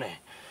 বুঝবো কেমনে?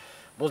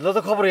 বুঝলে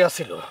তো খবরই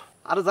আসছিল।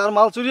 আর যার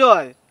মাল চুরি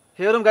হয়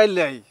সেরকম গাইল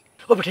লাই।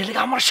 ও বেটা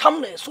লেগে আমার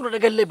সামনে চুরে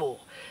গেল লেবো,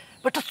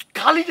 বেটা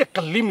গালির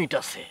একটা লিমিট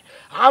আছে,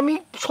 আমি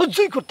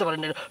সহ্যই করতে পারি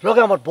না।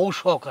 লগে আমার বউ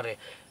সহকারে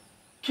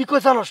কি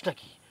কয় জানোস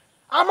নাকি?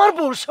 আমার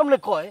বউর সামনে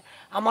কয়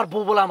আমার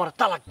বউ বলে আমার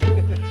তালাক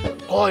দেবে,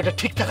 কয় এটা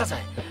ঠিক থাকা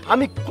যায়?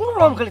 আমি কোন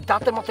রকম খালি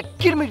দাঁতে মাথায়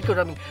কিরমির করে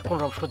আমি কোন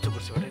রকম সহ্য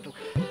করছি। বেটা একটু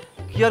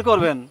কি আর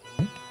করবেন,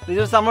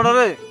 নিজের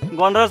চামড়াটারে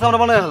গন্ডারের চামড়া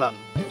বানাই হলাম।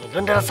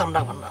 গন্ডারের চামড়া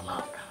বানালাম,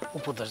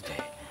 উপদেশ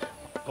দেয়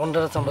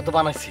গন্ডারের চামড়া তো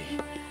বানাইছি,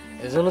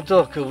 এই জন্য তো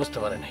কেউ বুঝতে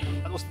পারে নাই।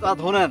 ওস্তাদ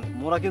হোনেন,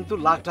 মোরা কিন্তু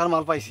লাখ টাকার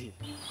মাল পাইছি।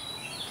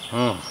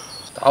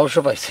 অবশ্য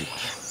পাইছি,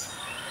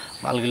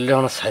 মালগুলি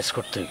আমার সাইজ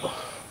করতে হইব।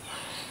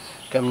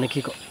 কেমনি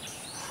কি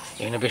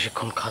এখানে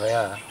বেশিক্ষণ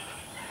খাড়ায়া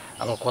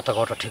আমার কথা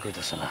কটা ঠিক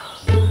হইতেছে না।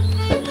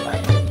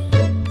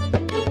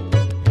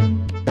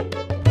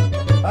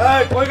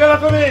 কই গেলা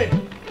তুমি?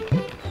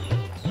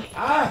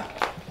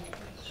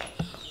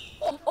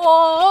 ও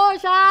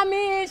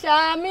স্বামী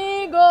স্বামী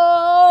গো,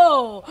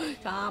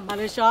 আমার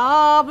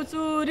সব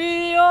চুরি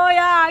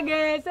হইয়া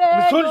গেছে।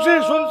 শুনছি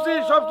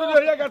সব চুরি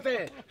হয়ে গেছে,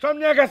 সব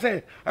নিয়ে গেছে।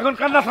 এখন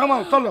কান্না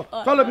থামাও, চলো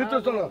চলো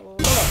ভিতরে চলো।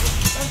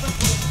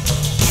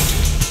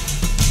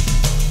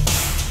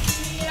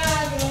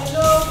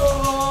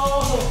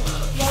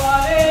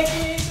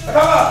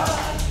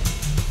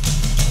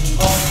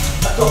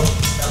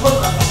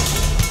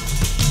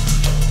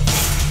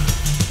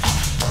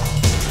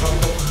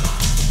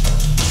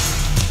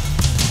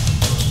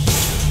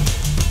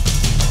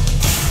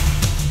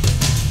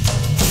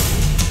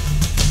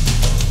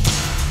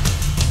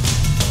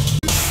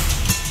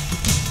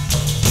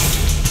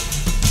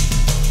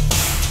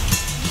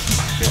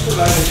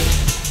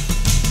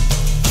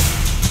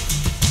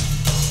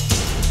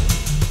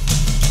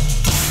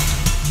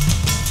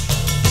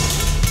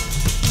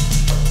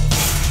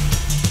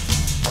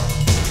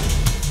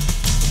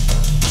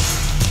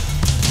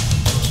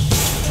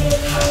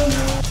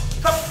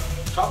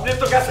 স্বপ্নে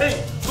তো গেছেই,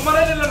 তোমার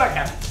নিলে না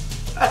কেন?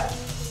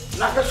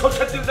 নাকে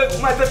সর্ষের দিলতে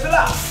ঘুমাইতেছিল।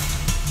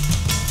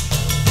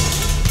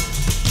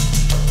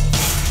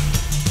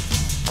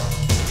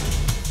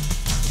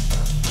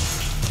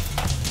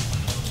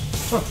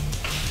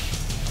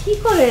 কি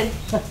করেন?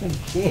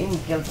 গেম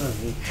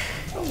খেলতেছি,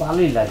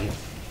 ভালোই লাগে।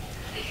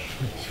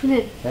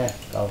 শুনেন, হ্যাঁ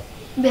কাও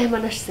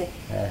মেহমান আসছে,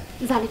 হ্যাঁ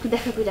জানি একটু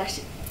দেখা করে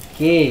আসে।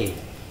 কে?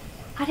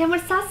 আরে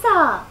আমার চাচা।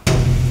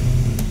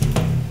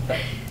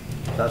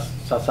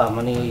 চাচা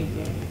মানে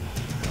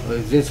ওই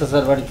যে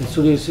চাচার বাড়িতে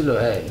চুরি হয়েছিল?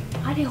 হ্যাঁ।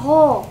 আরে হ,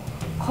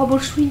 খবর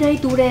শুই নাই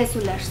দৌড়ে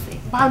চলে আসছে।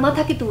 বালমা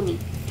থাকে তো উনি।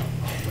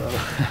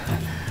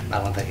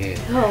 বালমা থাকে?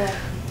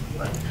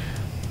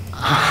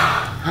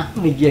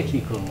 আমি গিয়ে কি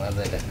করবো?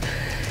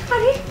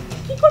 আরে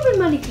কি করবেন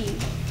মানে কি?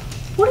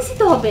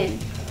 পরিচিত হবেন।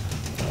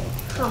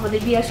 আমাদের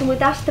বিয়ার সময়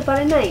তো আসতে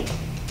পারে নাই,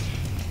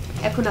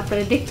 এখন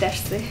আপনারা দেখতে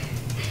আসছে।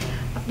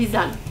 আপনি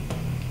যান,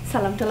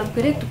 সালাম টালাম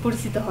করে একটু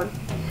পরিচিত হন।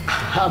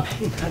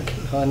 আমি না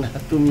গেলে হয় না,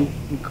 তুমি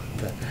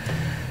কথা।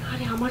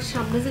 আরে আমার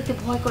সামনে যেতে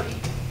ভয় করে।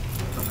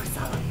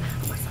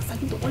 আমার চাচা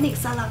কিন্তু অনেক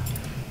চালাক,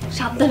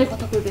 সাবধানে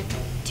কথা কইবেন,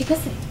 ঠিক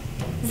আছে?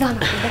 যান,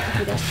 আপনি দেখা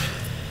করে আসেন।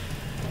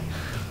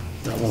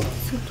 যাবো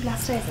একটু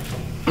লাস্টায়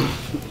যান।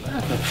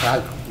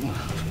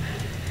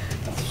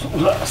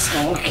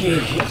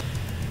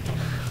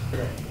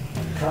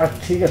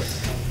 ঠিক আছে।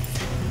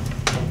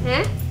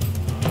 হ্যাঁ,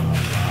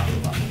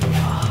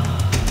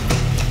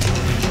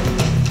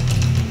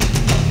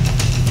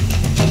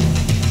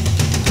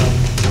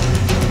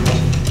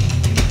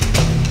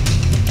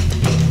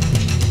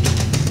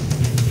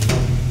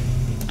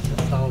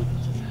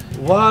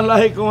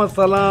 ওয়ালাইকুম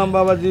আসসালাম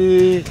বাবাজি।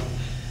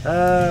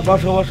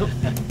 বসো বসো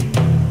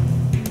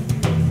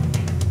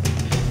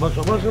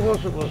বসো বসো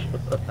বসো বসো।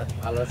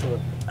 ভালো আছো?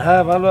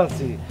 হ্যাঁ ভালো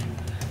আছি।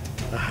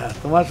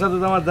 তোমার সাথে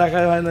তো আমার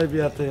দেখাই হয় না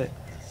বিয়াতে।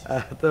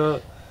 তো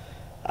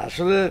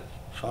আসলে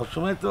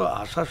সবসময় তো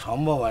আসা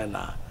সম্ভব হয়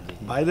না,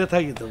 বাইরে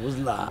থাকি তো,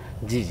 বুঝলা?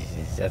 জি জি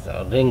জি, চাচা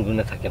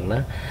রেঙ্গুনে থাকেন না?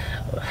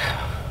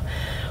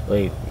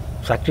 ওই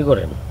চাকরি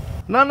করেন?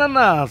 না না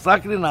না,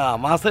 চাকরি না,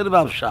 মাছের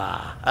ব্যবসা।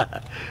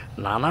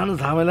 নানান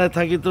ঝামেলায়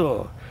থাকি তো,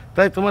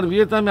 তাই তোমার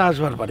বিয়েতে আমি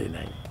আসবার পারি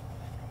নাই।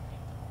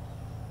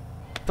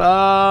 তা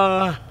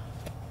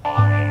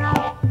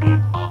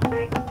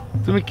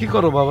তুমি কি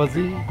করো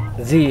বাবাজি?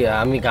 জি,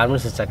 আমি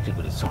গার্মেন্টসে চাকরি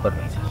করি,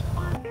 সুপারভাইজার।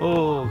 ও,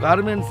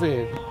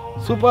 গার্মেন্টসের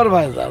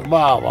সুপারভাইজার,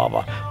 বাহ বাহ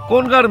বাহ।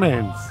 কোন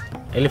গার্মেন্টস?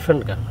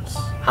 এলিফ্যান্ট গার্মেন্টস,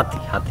 হাতি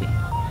হাতি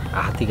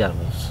হাতি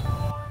গার্মেন্টস।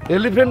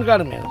 এলিফ্যান্ট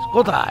গার্মেন্টস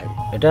কোথায়?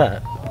 এটা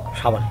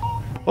সাভারে।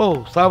 ও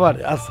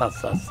সাভারে, আচ্ছা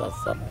আচ্ছা আচ্ছা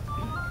আচ্ছা।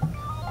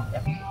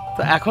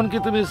 তা এখন কি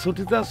তুমি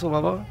ছুটিতে আছো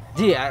বাবা?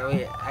 জি, ওই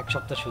এক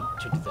সপ্তাহ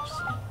ছুটিতে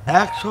আসছি।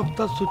 এক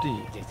সপ্তাহ ছুটি?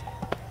 জি জি।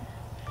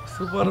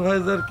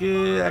 সুপারভাইজারকে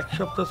এক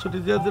সপ্তাহ ছুটি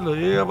দিয়ে দিল,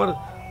 এই আবার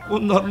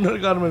কোন ধরনের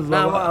গার্মেন্টস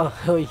না, বাবা?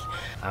 ওই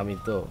আমি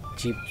তো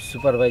চিফ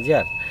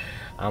সুপারভাইজার,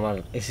 আমার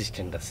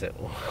অ্যাসিস্ট্যান্ট আছে,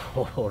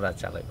 ওরা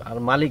চালায়। আর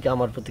মালিক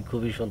আমার প্রতি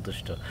খুবই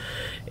সন্তুষ্ট,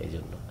 এই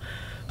জন্য।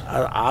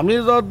 আর আমি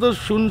যতদূর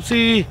শুনছি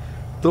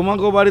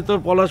তোমাকে বাড়ি তো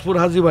পলাশপুর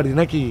হাজি বাড়ি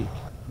নাকি?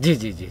 জি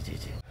জি জি জি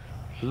জি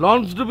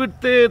লঞ্চ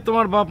ডুবিতে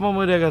তোমার বাপ মা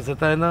মরে গেছে,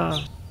 তাই না?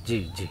 জি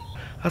জি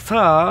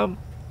আচ্ছা,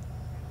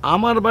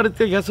 আমার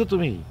বাড়িতে গেছো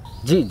তুমি?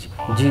 জি জি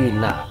জি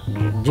না,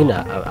 জি না,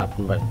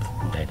 আপনার বাড়িতে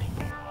যাই নাই।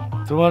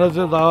 তোমার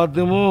যে দাওয়াত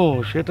দেবো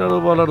সেটারও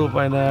বলার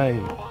উপায় নাই,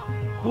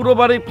 পুরো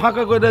বাড়ি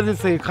ফাঁকা করে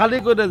দিছে, খালি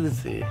করে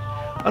দিছে।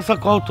 আচ্ছা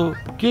কও তো,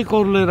 কি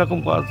করলো এরকম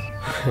কাজ?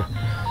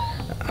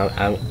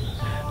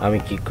 আমি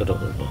কি করে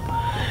বলবো,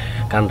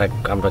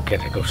 কামটা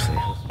কেটে করছে,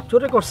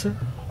 চোরে করছে,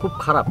 খুব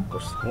খারাপ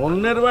করছে।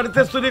 অন্যের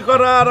বাড়িতে চুরি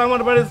করা আর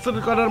আমার বাড়িতে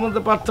চুরি করার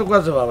মধ্যে পার্থক্য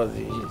আছে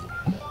বাবাজি।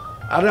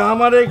 আরে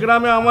আমার এই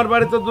গ্রামে আমার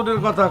বাড়িতে দূরের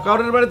কথা,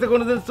 কারোর বাড়িতে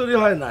কোনোদিন চুরি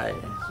হয় নাই।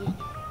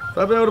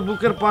 তবে ওর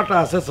বুকের পাটা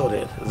আছে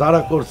চোরের,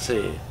 যারা করছে।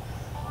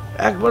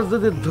 একবার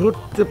যদি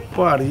ধরতে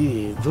পারি,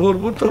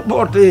 ধরবো তো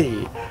বটেই,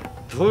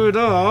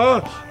 ধরে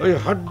ওই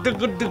হাড্ডি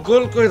গুড্ডি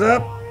গোল করে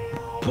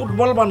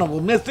ফুটবল বানাবো,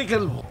 মেসি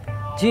খেলবো।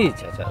 জি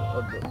আচ্ছা,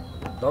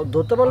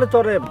 ধরতে পারলে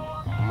চরে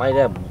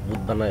মাইরা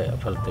বুধ বানায়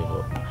ফেলতে হইব।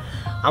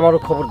 আমারও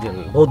খবর দিন,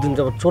 বহুদিন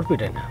যাবত চোর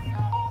পিটাই না।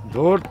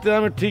 ধরতে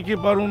আমি ঠিকই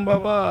পারুম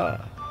বাবা,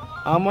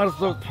 আমার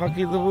চোখ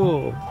ফাঁকি দেবো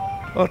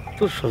অত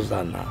সোজা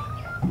না,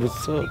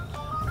 বুঝছো?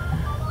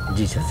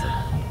 জি চাচা,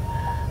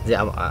 যে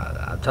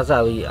চাচা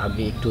ওই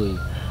আমি একটু ওই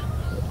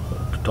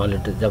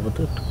টয়লেটে যাবো তো,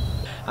 একটু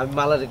আমি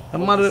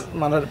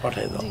মালারে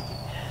পাঠাই দাও।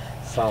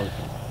 সাউন্ড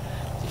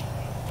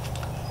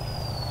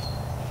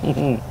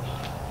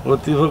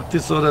অতিভক্তি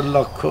চোরের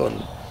লক্ষণ,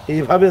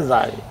 এইভাবে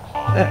যায়।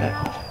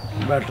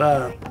 বেটা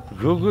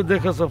ঘুঘু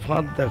দেখেছ,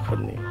 ফাঁদ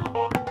দেখনি।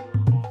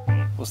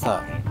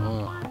 ওস্তাদ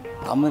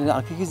আমার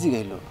আর কি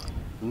জিগাইলো?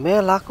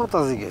 মেলা কথা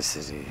জিজ্ঞেস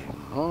রে,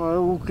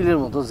 উকিলের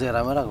মতো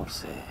জেরামেরা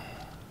করছে।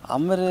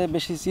 আমার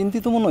বেশি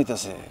চিন্তিত মনে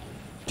হইতাছে।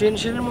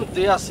 টেনশনের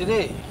মধ্যে আছি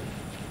রে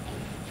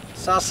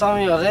চাচা,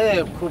 আমি আরে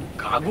খুব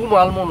গাগু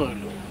মাল মনে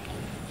হইল।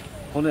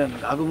 শোনেন,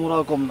 গাগু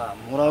মোরাও কম না,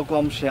 মোরাও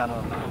কম সে আনা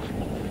না,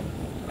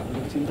 আপনি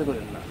চিন্তা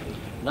করেন না।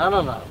 না না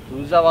না,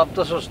 তুই যা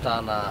ভাবতেছস তা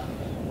না,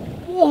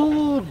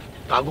 বহুত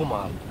গাগু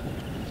মাল।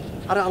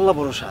 আরে আল্লাহ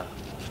ভরসা,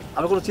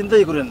 আমি কোনো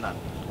চিন্তাই করেন না।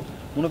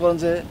 মনে করেন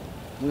যে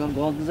আমি যখন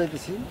গঞ্জ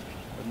যাইতেছি,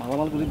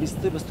 মালামালগুলি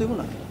বেচতে ব্যস্ত হইব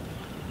না,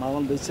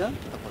 মালামাল বেচা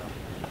তারপর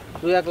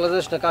তুই একলা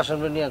যাস না, কার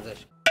সামনে নিয়ে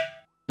যাস।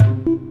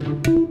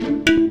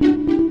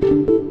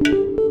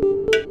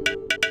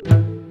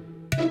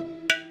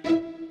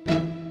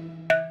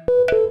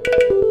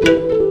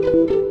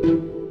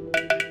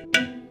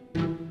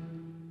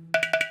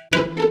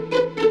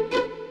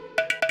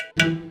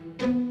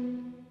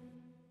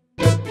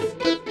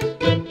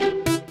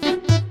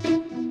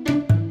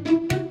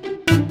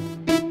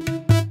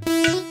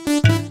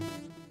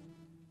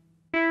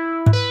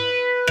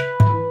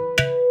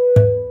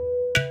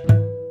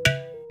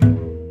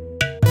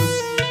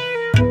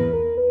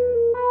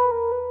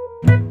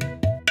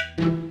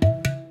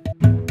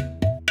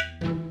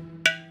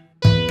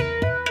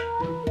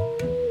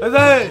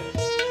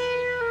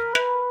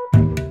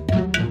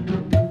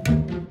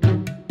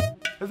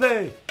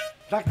 ডাকতেছে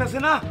ডাকতেছে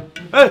না?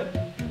 এই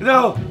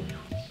দেখো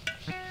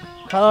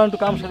খারাপ একটু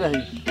কাম সেরে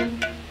আহি।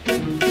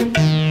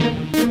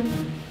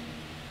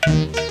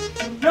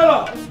 চলো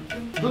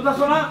দুধ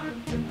আসো না?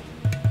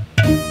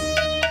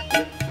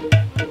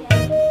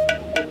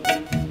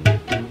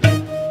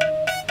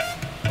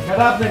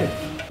 কেডা আপনি?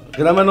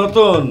 গ্রামে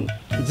নতুন?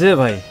 যে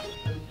ভাই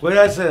কই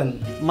আছেন?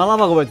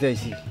 মালামাগো বাড়িতে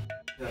আইছি।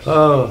 ও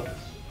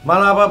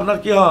মালা আবার আপনার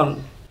কি হন?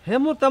 হে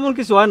মোর তেমন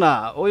কিছু হয় না,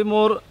 ওই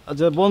মোর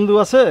যে বন্ধু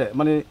আছে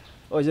মানে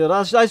ওই যে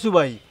রাইসু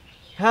ভাই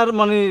হ্যাঁ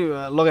মানে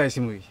লগাইছি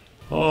মুই।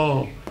 ও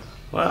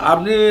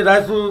আপনি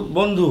রাইসু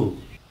বন্ধু?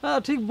 হ্যাঁ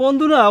ঠিক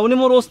বন্ধু না, উনি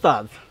মোর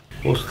ওস্তাদ।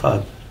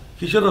 ওস্তাদ?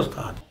 কিসের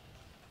ওস্তাদ?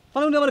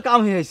 মানে উনি আমার কাম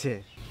হয়ে আইছে।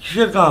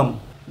 কিসের কাম?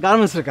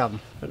 গার্মেন্টসের কাম।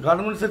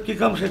 গার্মেন্টসের কি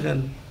কাম শেখেন?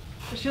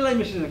 সেলাই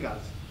মেশিনের কাজ।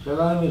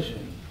 সেলাই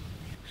মেশিন?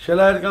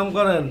 সেলাইয়ের কাম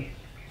করেন?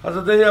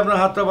 আচ্ছা দেখি আপনার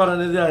হাতটা বাড়ান,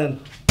 এই যায়েন।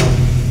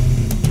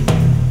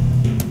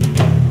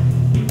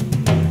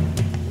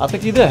 আপনি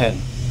কি দেখেন?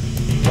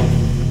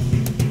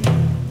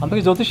 আপনি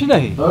কি জ্যোতিষী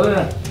নাকি?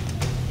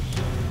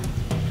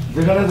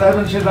 যেখানে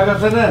যাবেন সে জায়গা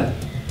চেনেন?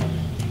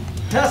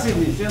 হ্যাঁ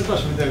চিনি, চেন তো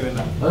অসুবিধা হবে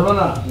না। হবে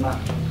না? না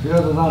ঠিক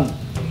আছে যান।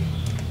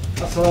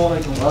 আসসালামু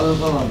আলাইকুম। ভালো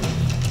সালাম।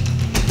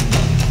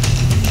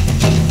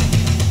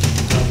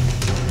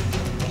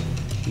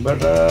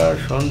 বেটা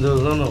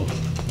সন্দেহজনক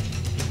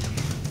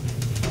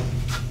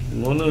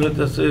মনে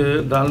হইতেছে,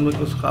 ডাল মে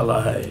কুছ কালা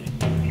है।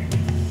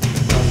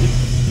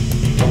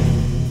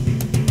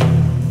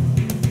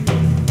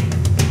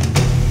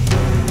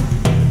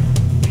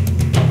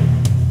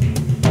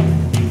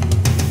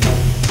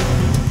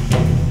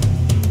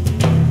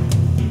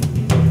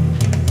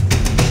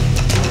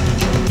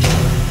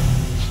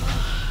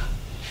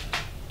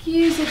 কি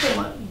হয়েছে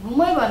তোমার,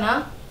 ঘুমাইবা না?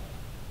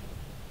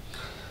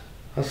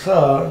 আচ্ছা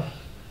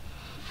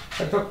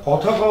একটা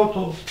কথা কও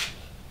তো,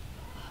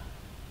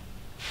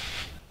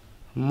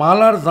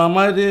 মালার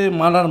জামাই রে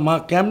মালার মা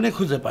কেমনে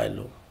খুঁজে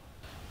পাইলো?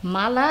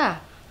 মালা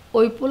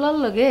ওই পোলার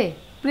লগে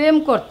প্রেম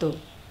করতো।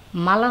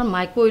 মালার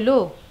মাই কইল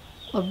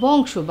ওর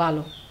বংশ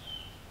ভালো,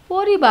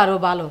 পরিবারও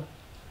ভালো,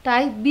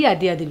 তাই বিয়া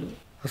দিয়া দিল।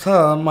 আচ্ছা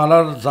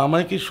মালার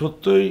জামাই কি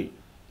সত্যই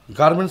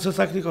গার্মেন্টসে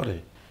চাকরি করে?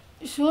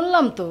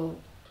 শুনলাম তো।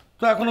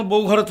 তো এখনো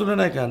বউ ঘরে তুলে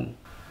নাই কেন?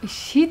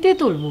 শীতে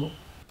তুলবো।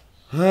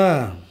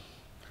 হ্যাঁ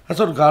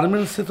আচ্ছা, ওর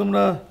গার্মেন্টসে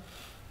তোমরা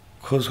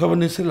খোঁজ খবর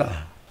নিয়েছিলা?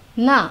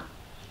 না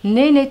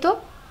নেই নেই তো,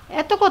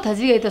 এত কথা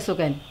জিগাইতেছো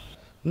কেন?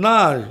 না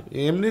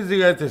এমনি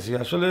জিগাইতেছি,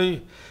 আসলে ওই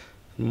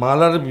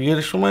মালার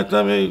বিয়ের সময় তো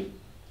আমি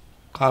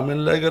কামের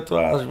লাগে তো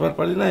আসবার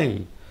পারি নাই,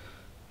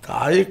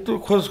 তাই একটু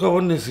খোঁজ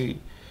খবর নিয়েছি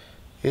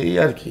এই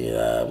আর কি।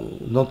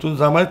 নতুন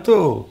জামাই তো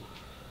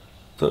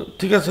তো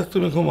ঠিক আছে,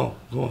 তুমি ঘুমাও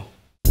ঘুমাও।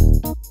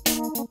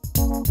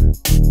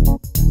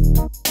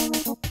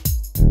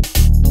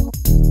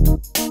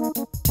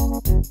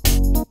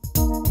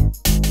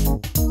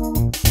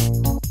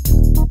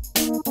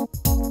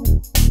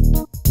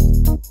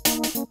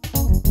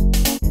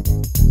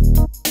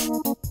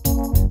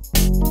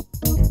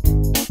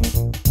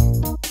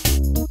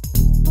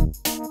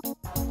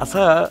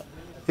 আচ্ছা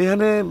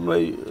এখানে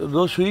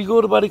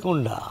রসুইগোর বাড়ি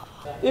কোনটা?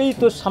 এই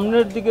তো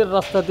সামনের দিকের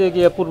রাস্তা দিয়ে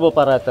গিয়ে পূর্ব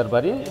পাড়ায় তার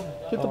বাড়ি,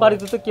 কিন্তু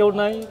বাড়িতে তো কেউ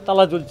নাই,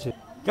 তালা ঝুলছে।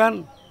 কেন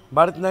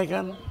বাড়িতে নাই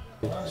কেন?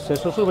 সে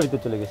শ্বশুর বাড়িতে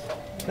চলে গেছে।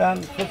 কেন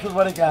শ্বশুর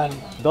বাড়ি কেন?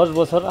 10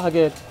 বছর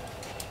আগে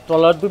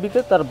ট্রলার ডুবিতে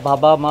তার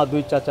বাবা মা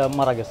 2 চাচা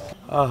মারা গেছে।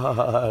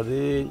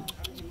 আহারে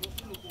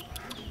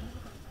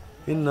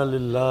ইন্না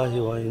লিল্লাহি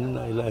ওয়া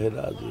ইন্না ইলাইহি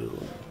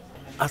রাজিউন।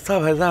 আচ্ছা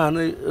ভাইজান,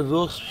 ওই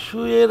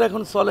রসুইয়ের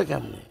এখন চলে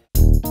কেমনে?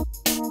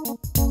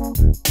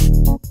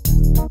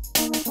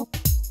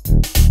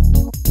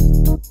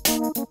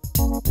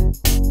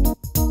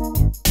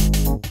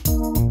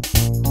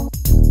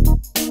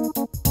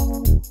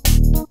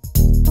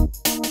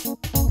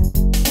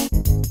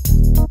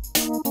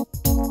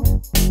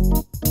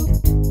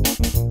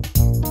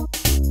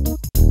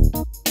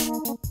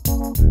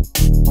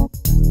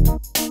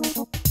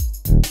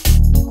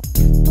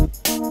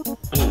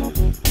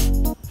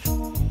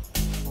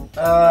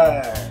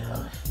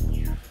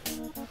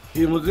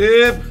 কি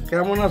মুজিব,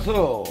 কেমন আছো?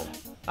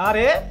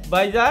 আরে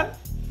ভাইজান,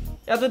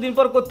 এতদিন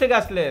পর কোত্থেকে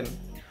আসলেন?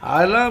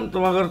 আইলাম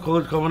তোমাদের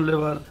খোঁজ খবর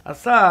নেবার।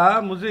 আচ্ছা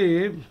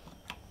মুজিব,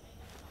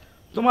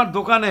 তোমার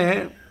দোকানে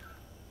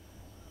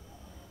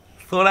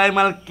চোরাই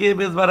মাল কে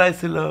বেচবার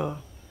আইছিল?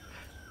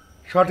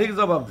 সঠিক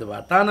জবাব দেবা,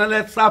 তা নাহলে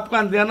চাপ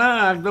কান দিয়া না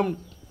একদম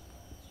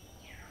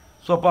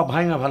চোপা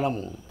ভাঙা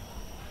ফেলামু।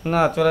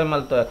 না, চোরাই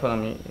মাল তো এখন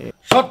আমি।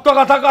 সত্য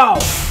কথা কাও,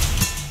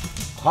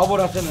 খবর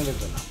আছে নেলে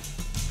তো না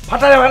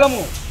ফাটাই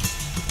ফেলামু।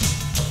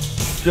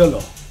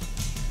 চলো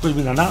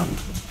কইবি না? না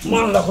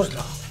মন রাখোস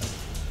না,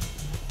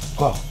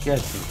 কে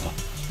আছে?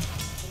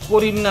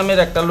 করিম নামের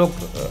একটা লোক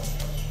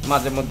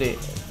মাঝে মধ্যে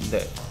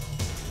দেয়।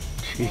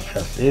 ঠিক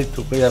আছে, এই তো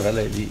কইয়া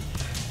ফেলাইবি,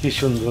 কি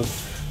সুন্দর।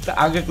 তা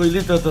আগে কইলি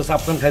তো তো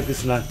চাপকান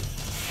খাইতিস না।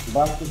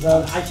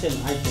 আইসেন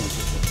আইসেন।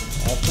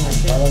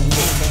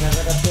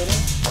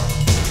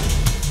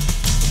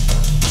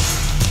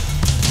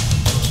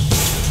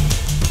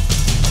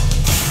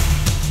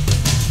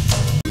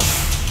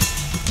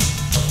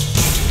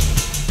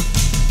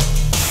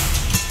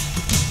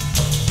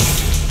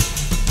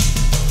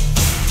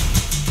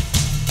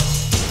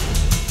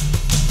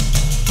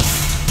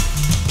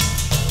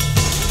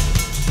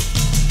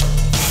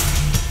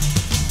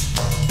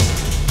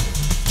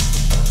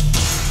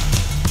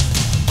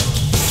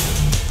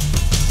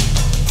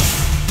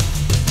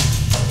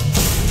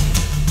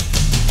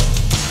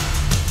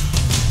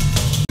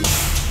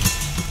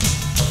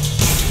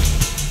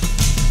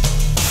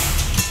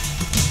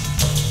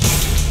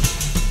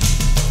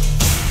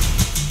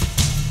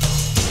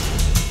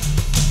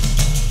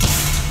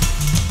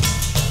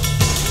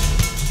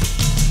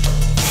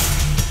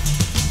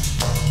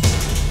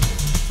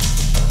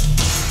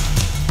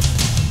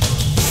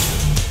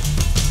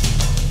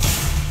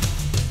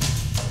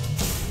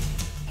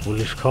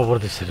 খবর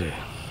দিছে রে?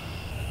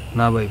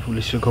 না ভাই,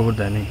 পুলিশের খবর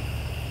দেয়নি।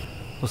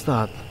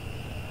 ওস্তাদ,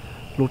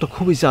 লোকটা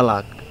খুবই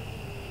চালাক,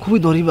 খুবই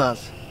দড়িবাজ।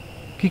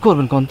 কি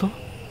করবেন কন তো?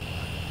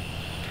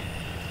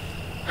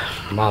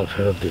 মাল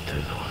ফেরত দিতে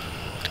হইব।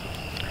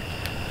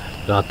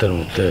 রাতের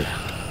মধ্যে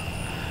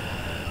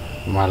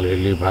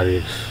মালগুলি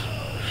বাড়ির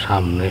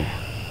সামনে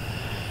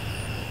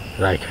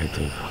রাইখাইতে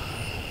হইব।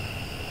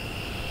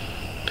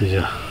 তুই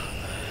যা,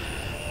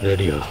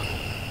 রেডি হ।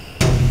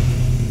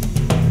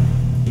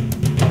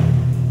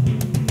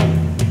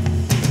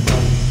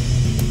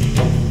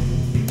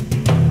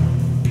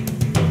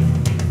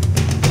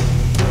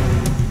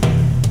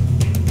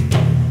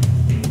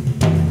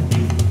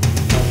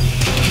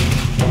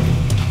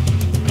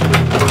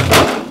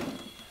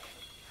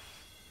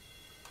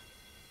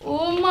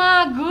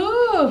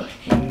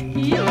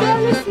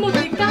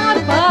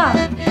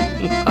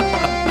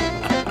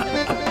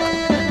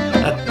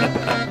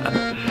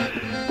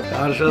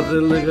 কার সাথে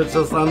লেগেছ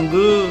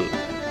চান্দু?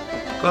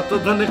 কত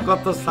ধানে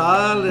কত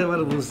সাল,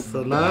 এবার বুঝছো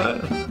না?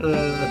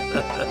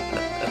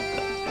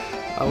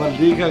 আমার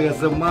লিখা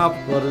গেছে, মাফ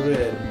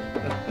করবেন।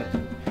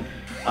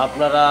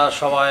 আপনারা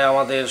সবাই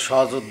আমাদের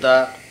সহযোদ্ধা।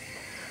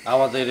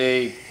 আমাদের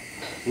এই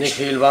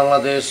নিখিল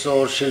বাংলাদেশ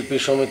চোর শিল্পী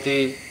সমিতি,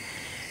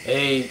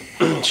 এই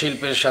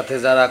শিল্পের সাথে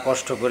যারা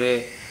কষ্ট করে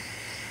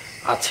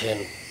আছেন,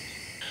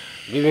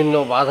 বিভিন্ন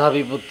বাধা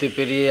বিপত্তি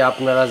পেরিয়ে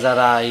আপনারা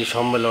যারা এই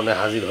সম্মেলনে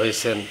হাজির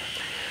হয়েছেন,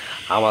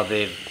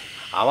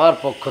 আমার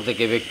পক্ষ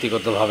থেকে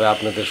ব্যক্তিগতভাবে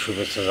আপনাদের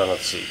শুভেচ্ছা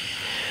জানাচ্ছি।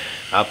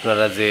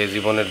 আপনারা যে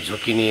জীবনের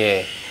ঝুঁকি নিয়ে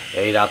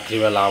এই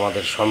রাত্রিবেলা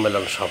আমাদের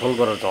সম্মেলন সফল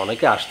করার জন্য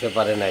অনেকে আসতে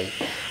পারে নাই,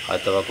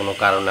 হয়তো বা কোনো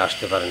কারণে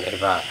আসতে পারে নাই,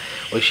 বা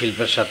ওই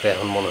শিল্পের সাথে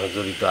এখন মনে হয়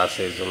জড়িত আছে।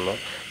 এই জন্য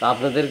তা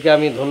আপনাদেরকে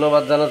আমি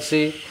ধন্যবাদ জানাচ্ছি।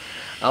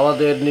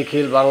 আমাদের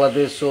নিখিল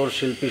বাংলাদেশ চোর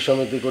শিল্পী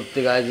সমিতি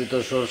কর্তৃক আয়োজিত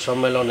চোর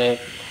সম্মেলনে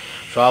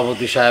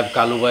সভাপতি সাহেব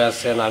কালু ভাই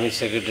আছেন, আমি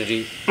সেক্রেটারি।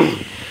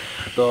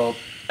 তো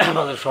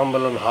আমাদের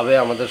সম্মেলন হবে,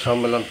 আমাদের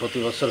সম্মেলন প্রতি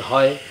বছর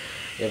হয়,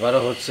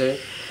 এবারও হচ্ছে।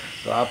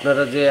 তো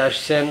আপনারা যে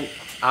আসছেন,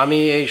 আমি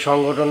এই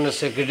সংগঠনের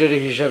সেক্রেটারি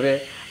হিসেবে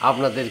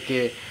আপনাদেরকে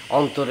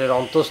অন্তরের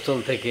অন্তঃস্থল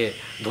থেকে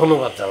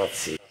ধন্যবাদ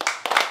জানাচ্ছি।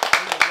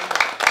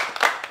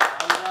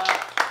 আমরা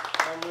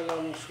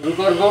সম্মেলন শুরু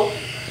করব।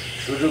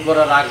 শুরু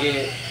করার আগে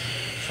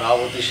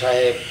সভাপতি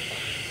সাহেব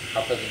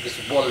আপনাদের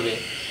কিছু বলবে।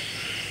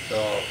 তো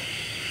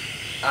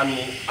আমি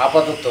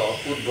আপাতত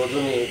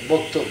উদ্বোধনী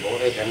বক্তব্য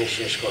এখানে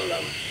শেষ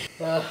করলাম।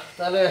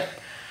 তাহলে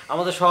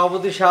আমাদের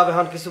সভাপতি সাহেব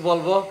এখন কিছু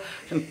বলবো।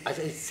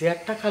 আচ্ছা, এই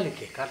চেয়ারটা খালি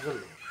কে, কার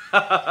জন্য?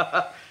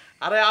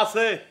 আরে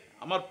আছে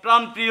আমার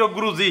প্রাণ প্রিয়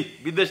গুরুজি,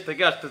 বিদেশ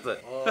থেকে আসতেছে।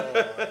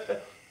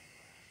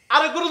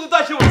 আরে গুরুজি তো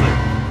আসে বলছে।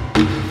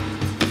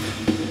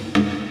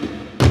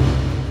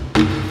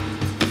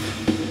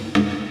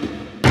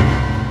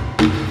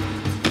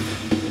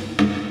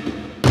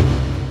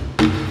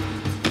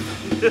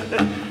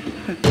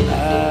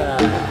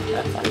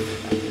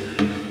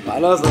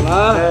 ভালো আছো না?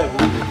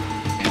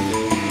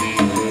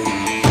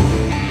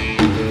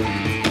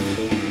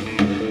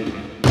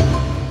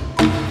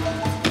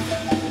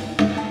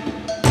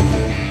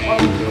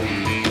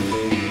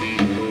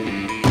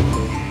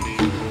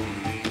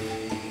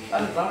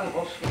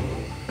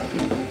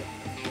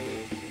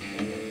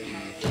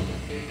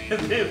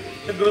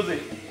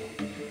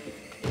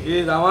 কি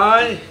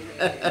জামাই,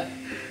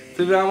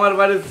 তুমি আমার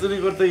বাড়ি চুরি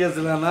করতে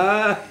গেছিলে না?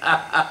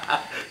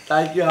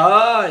 তাই কি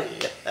হয়?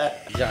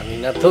 জানি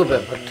না তো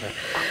ব্যাপারটা,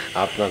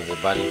 আপনার যে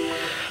বাড়ি,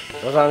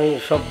 আমি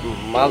সব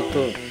মাল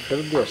তো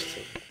ফেরত দিয়ে আসছি।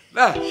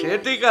 না সে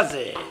ঠিক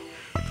আছে,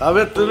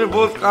 তবে তুমি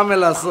বহুত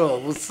কামেল আছো,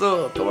 বুঝছো?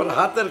 তোমার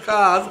হাতের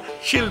কাজ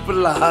শিল্পের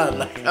লাহান,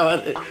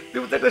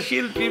 তুমি তো একটা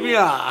শিল্পী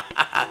মিয়া।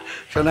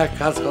 শোনো, এক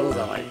কাজ করো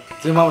জামাই,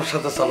 তুমি আমার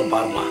সাথে চলো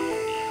বার্মা,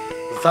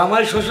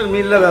 জামাই শ্বশুর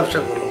মিললে ব্যবসা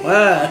করো।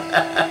 হ্যাঁ,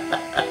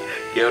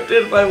 কেউ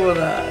টের পাইব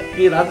না।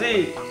 কি রাজি?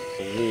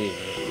 জি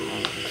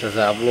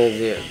আচ্ছা, আপনি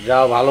যে যা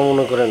ভালো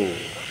মনে করেন,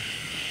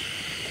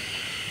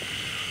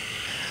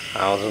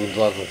 আমার জন্য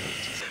দোয়া করবেন।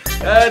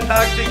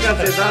 থাক, ঠিক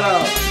আছে,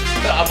 দাঁড়াও।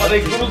 আমার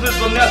এই গুরুজির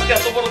জন্য আজকে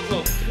এত বড় তো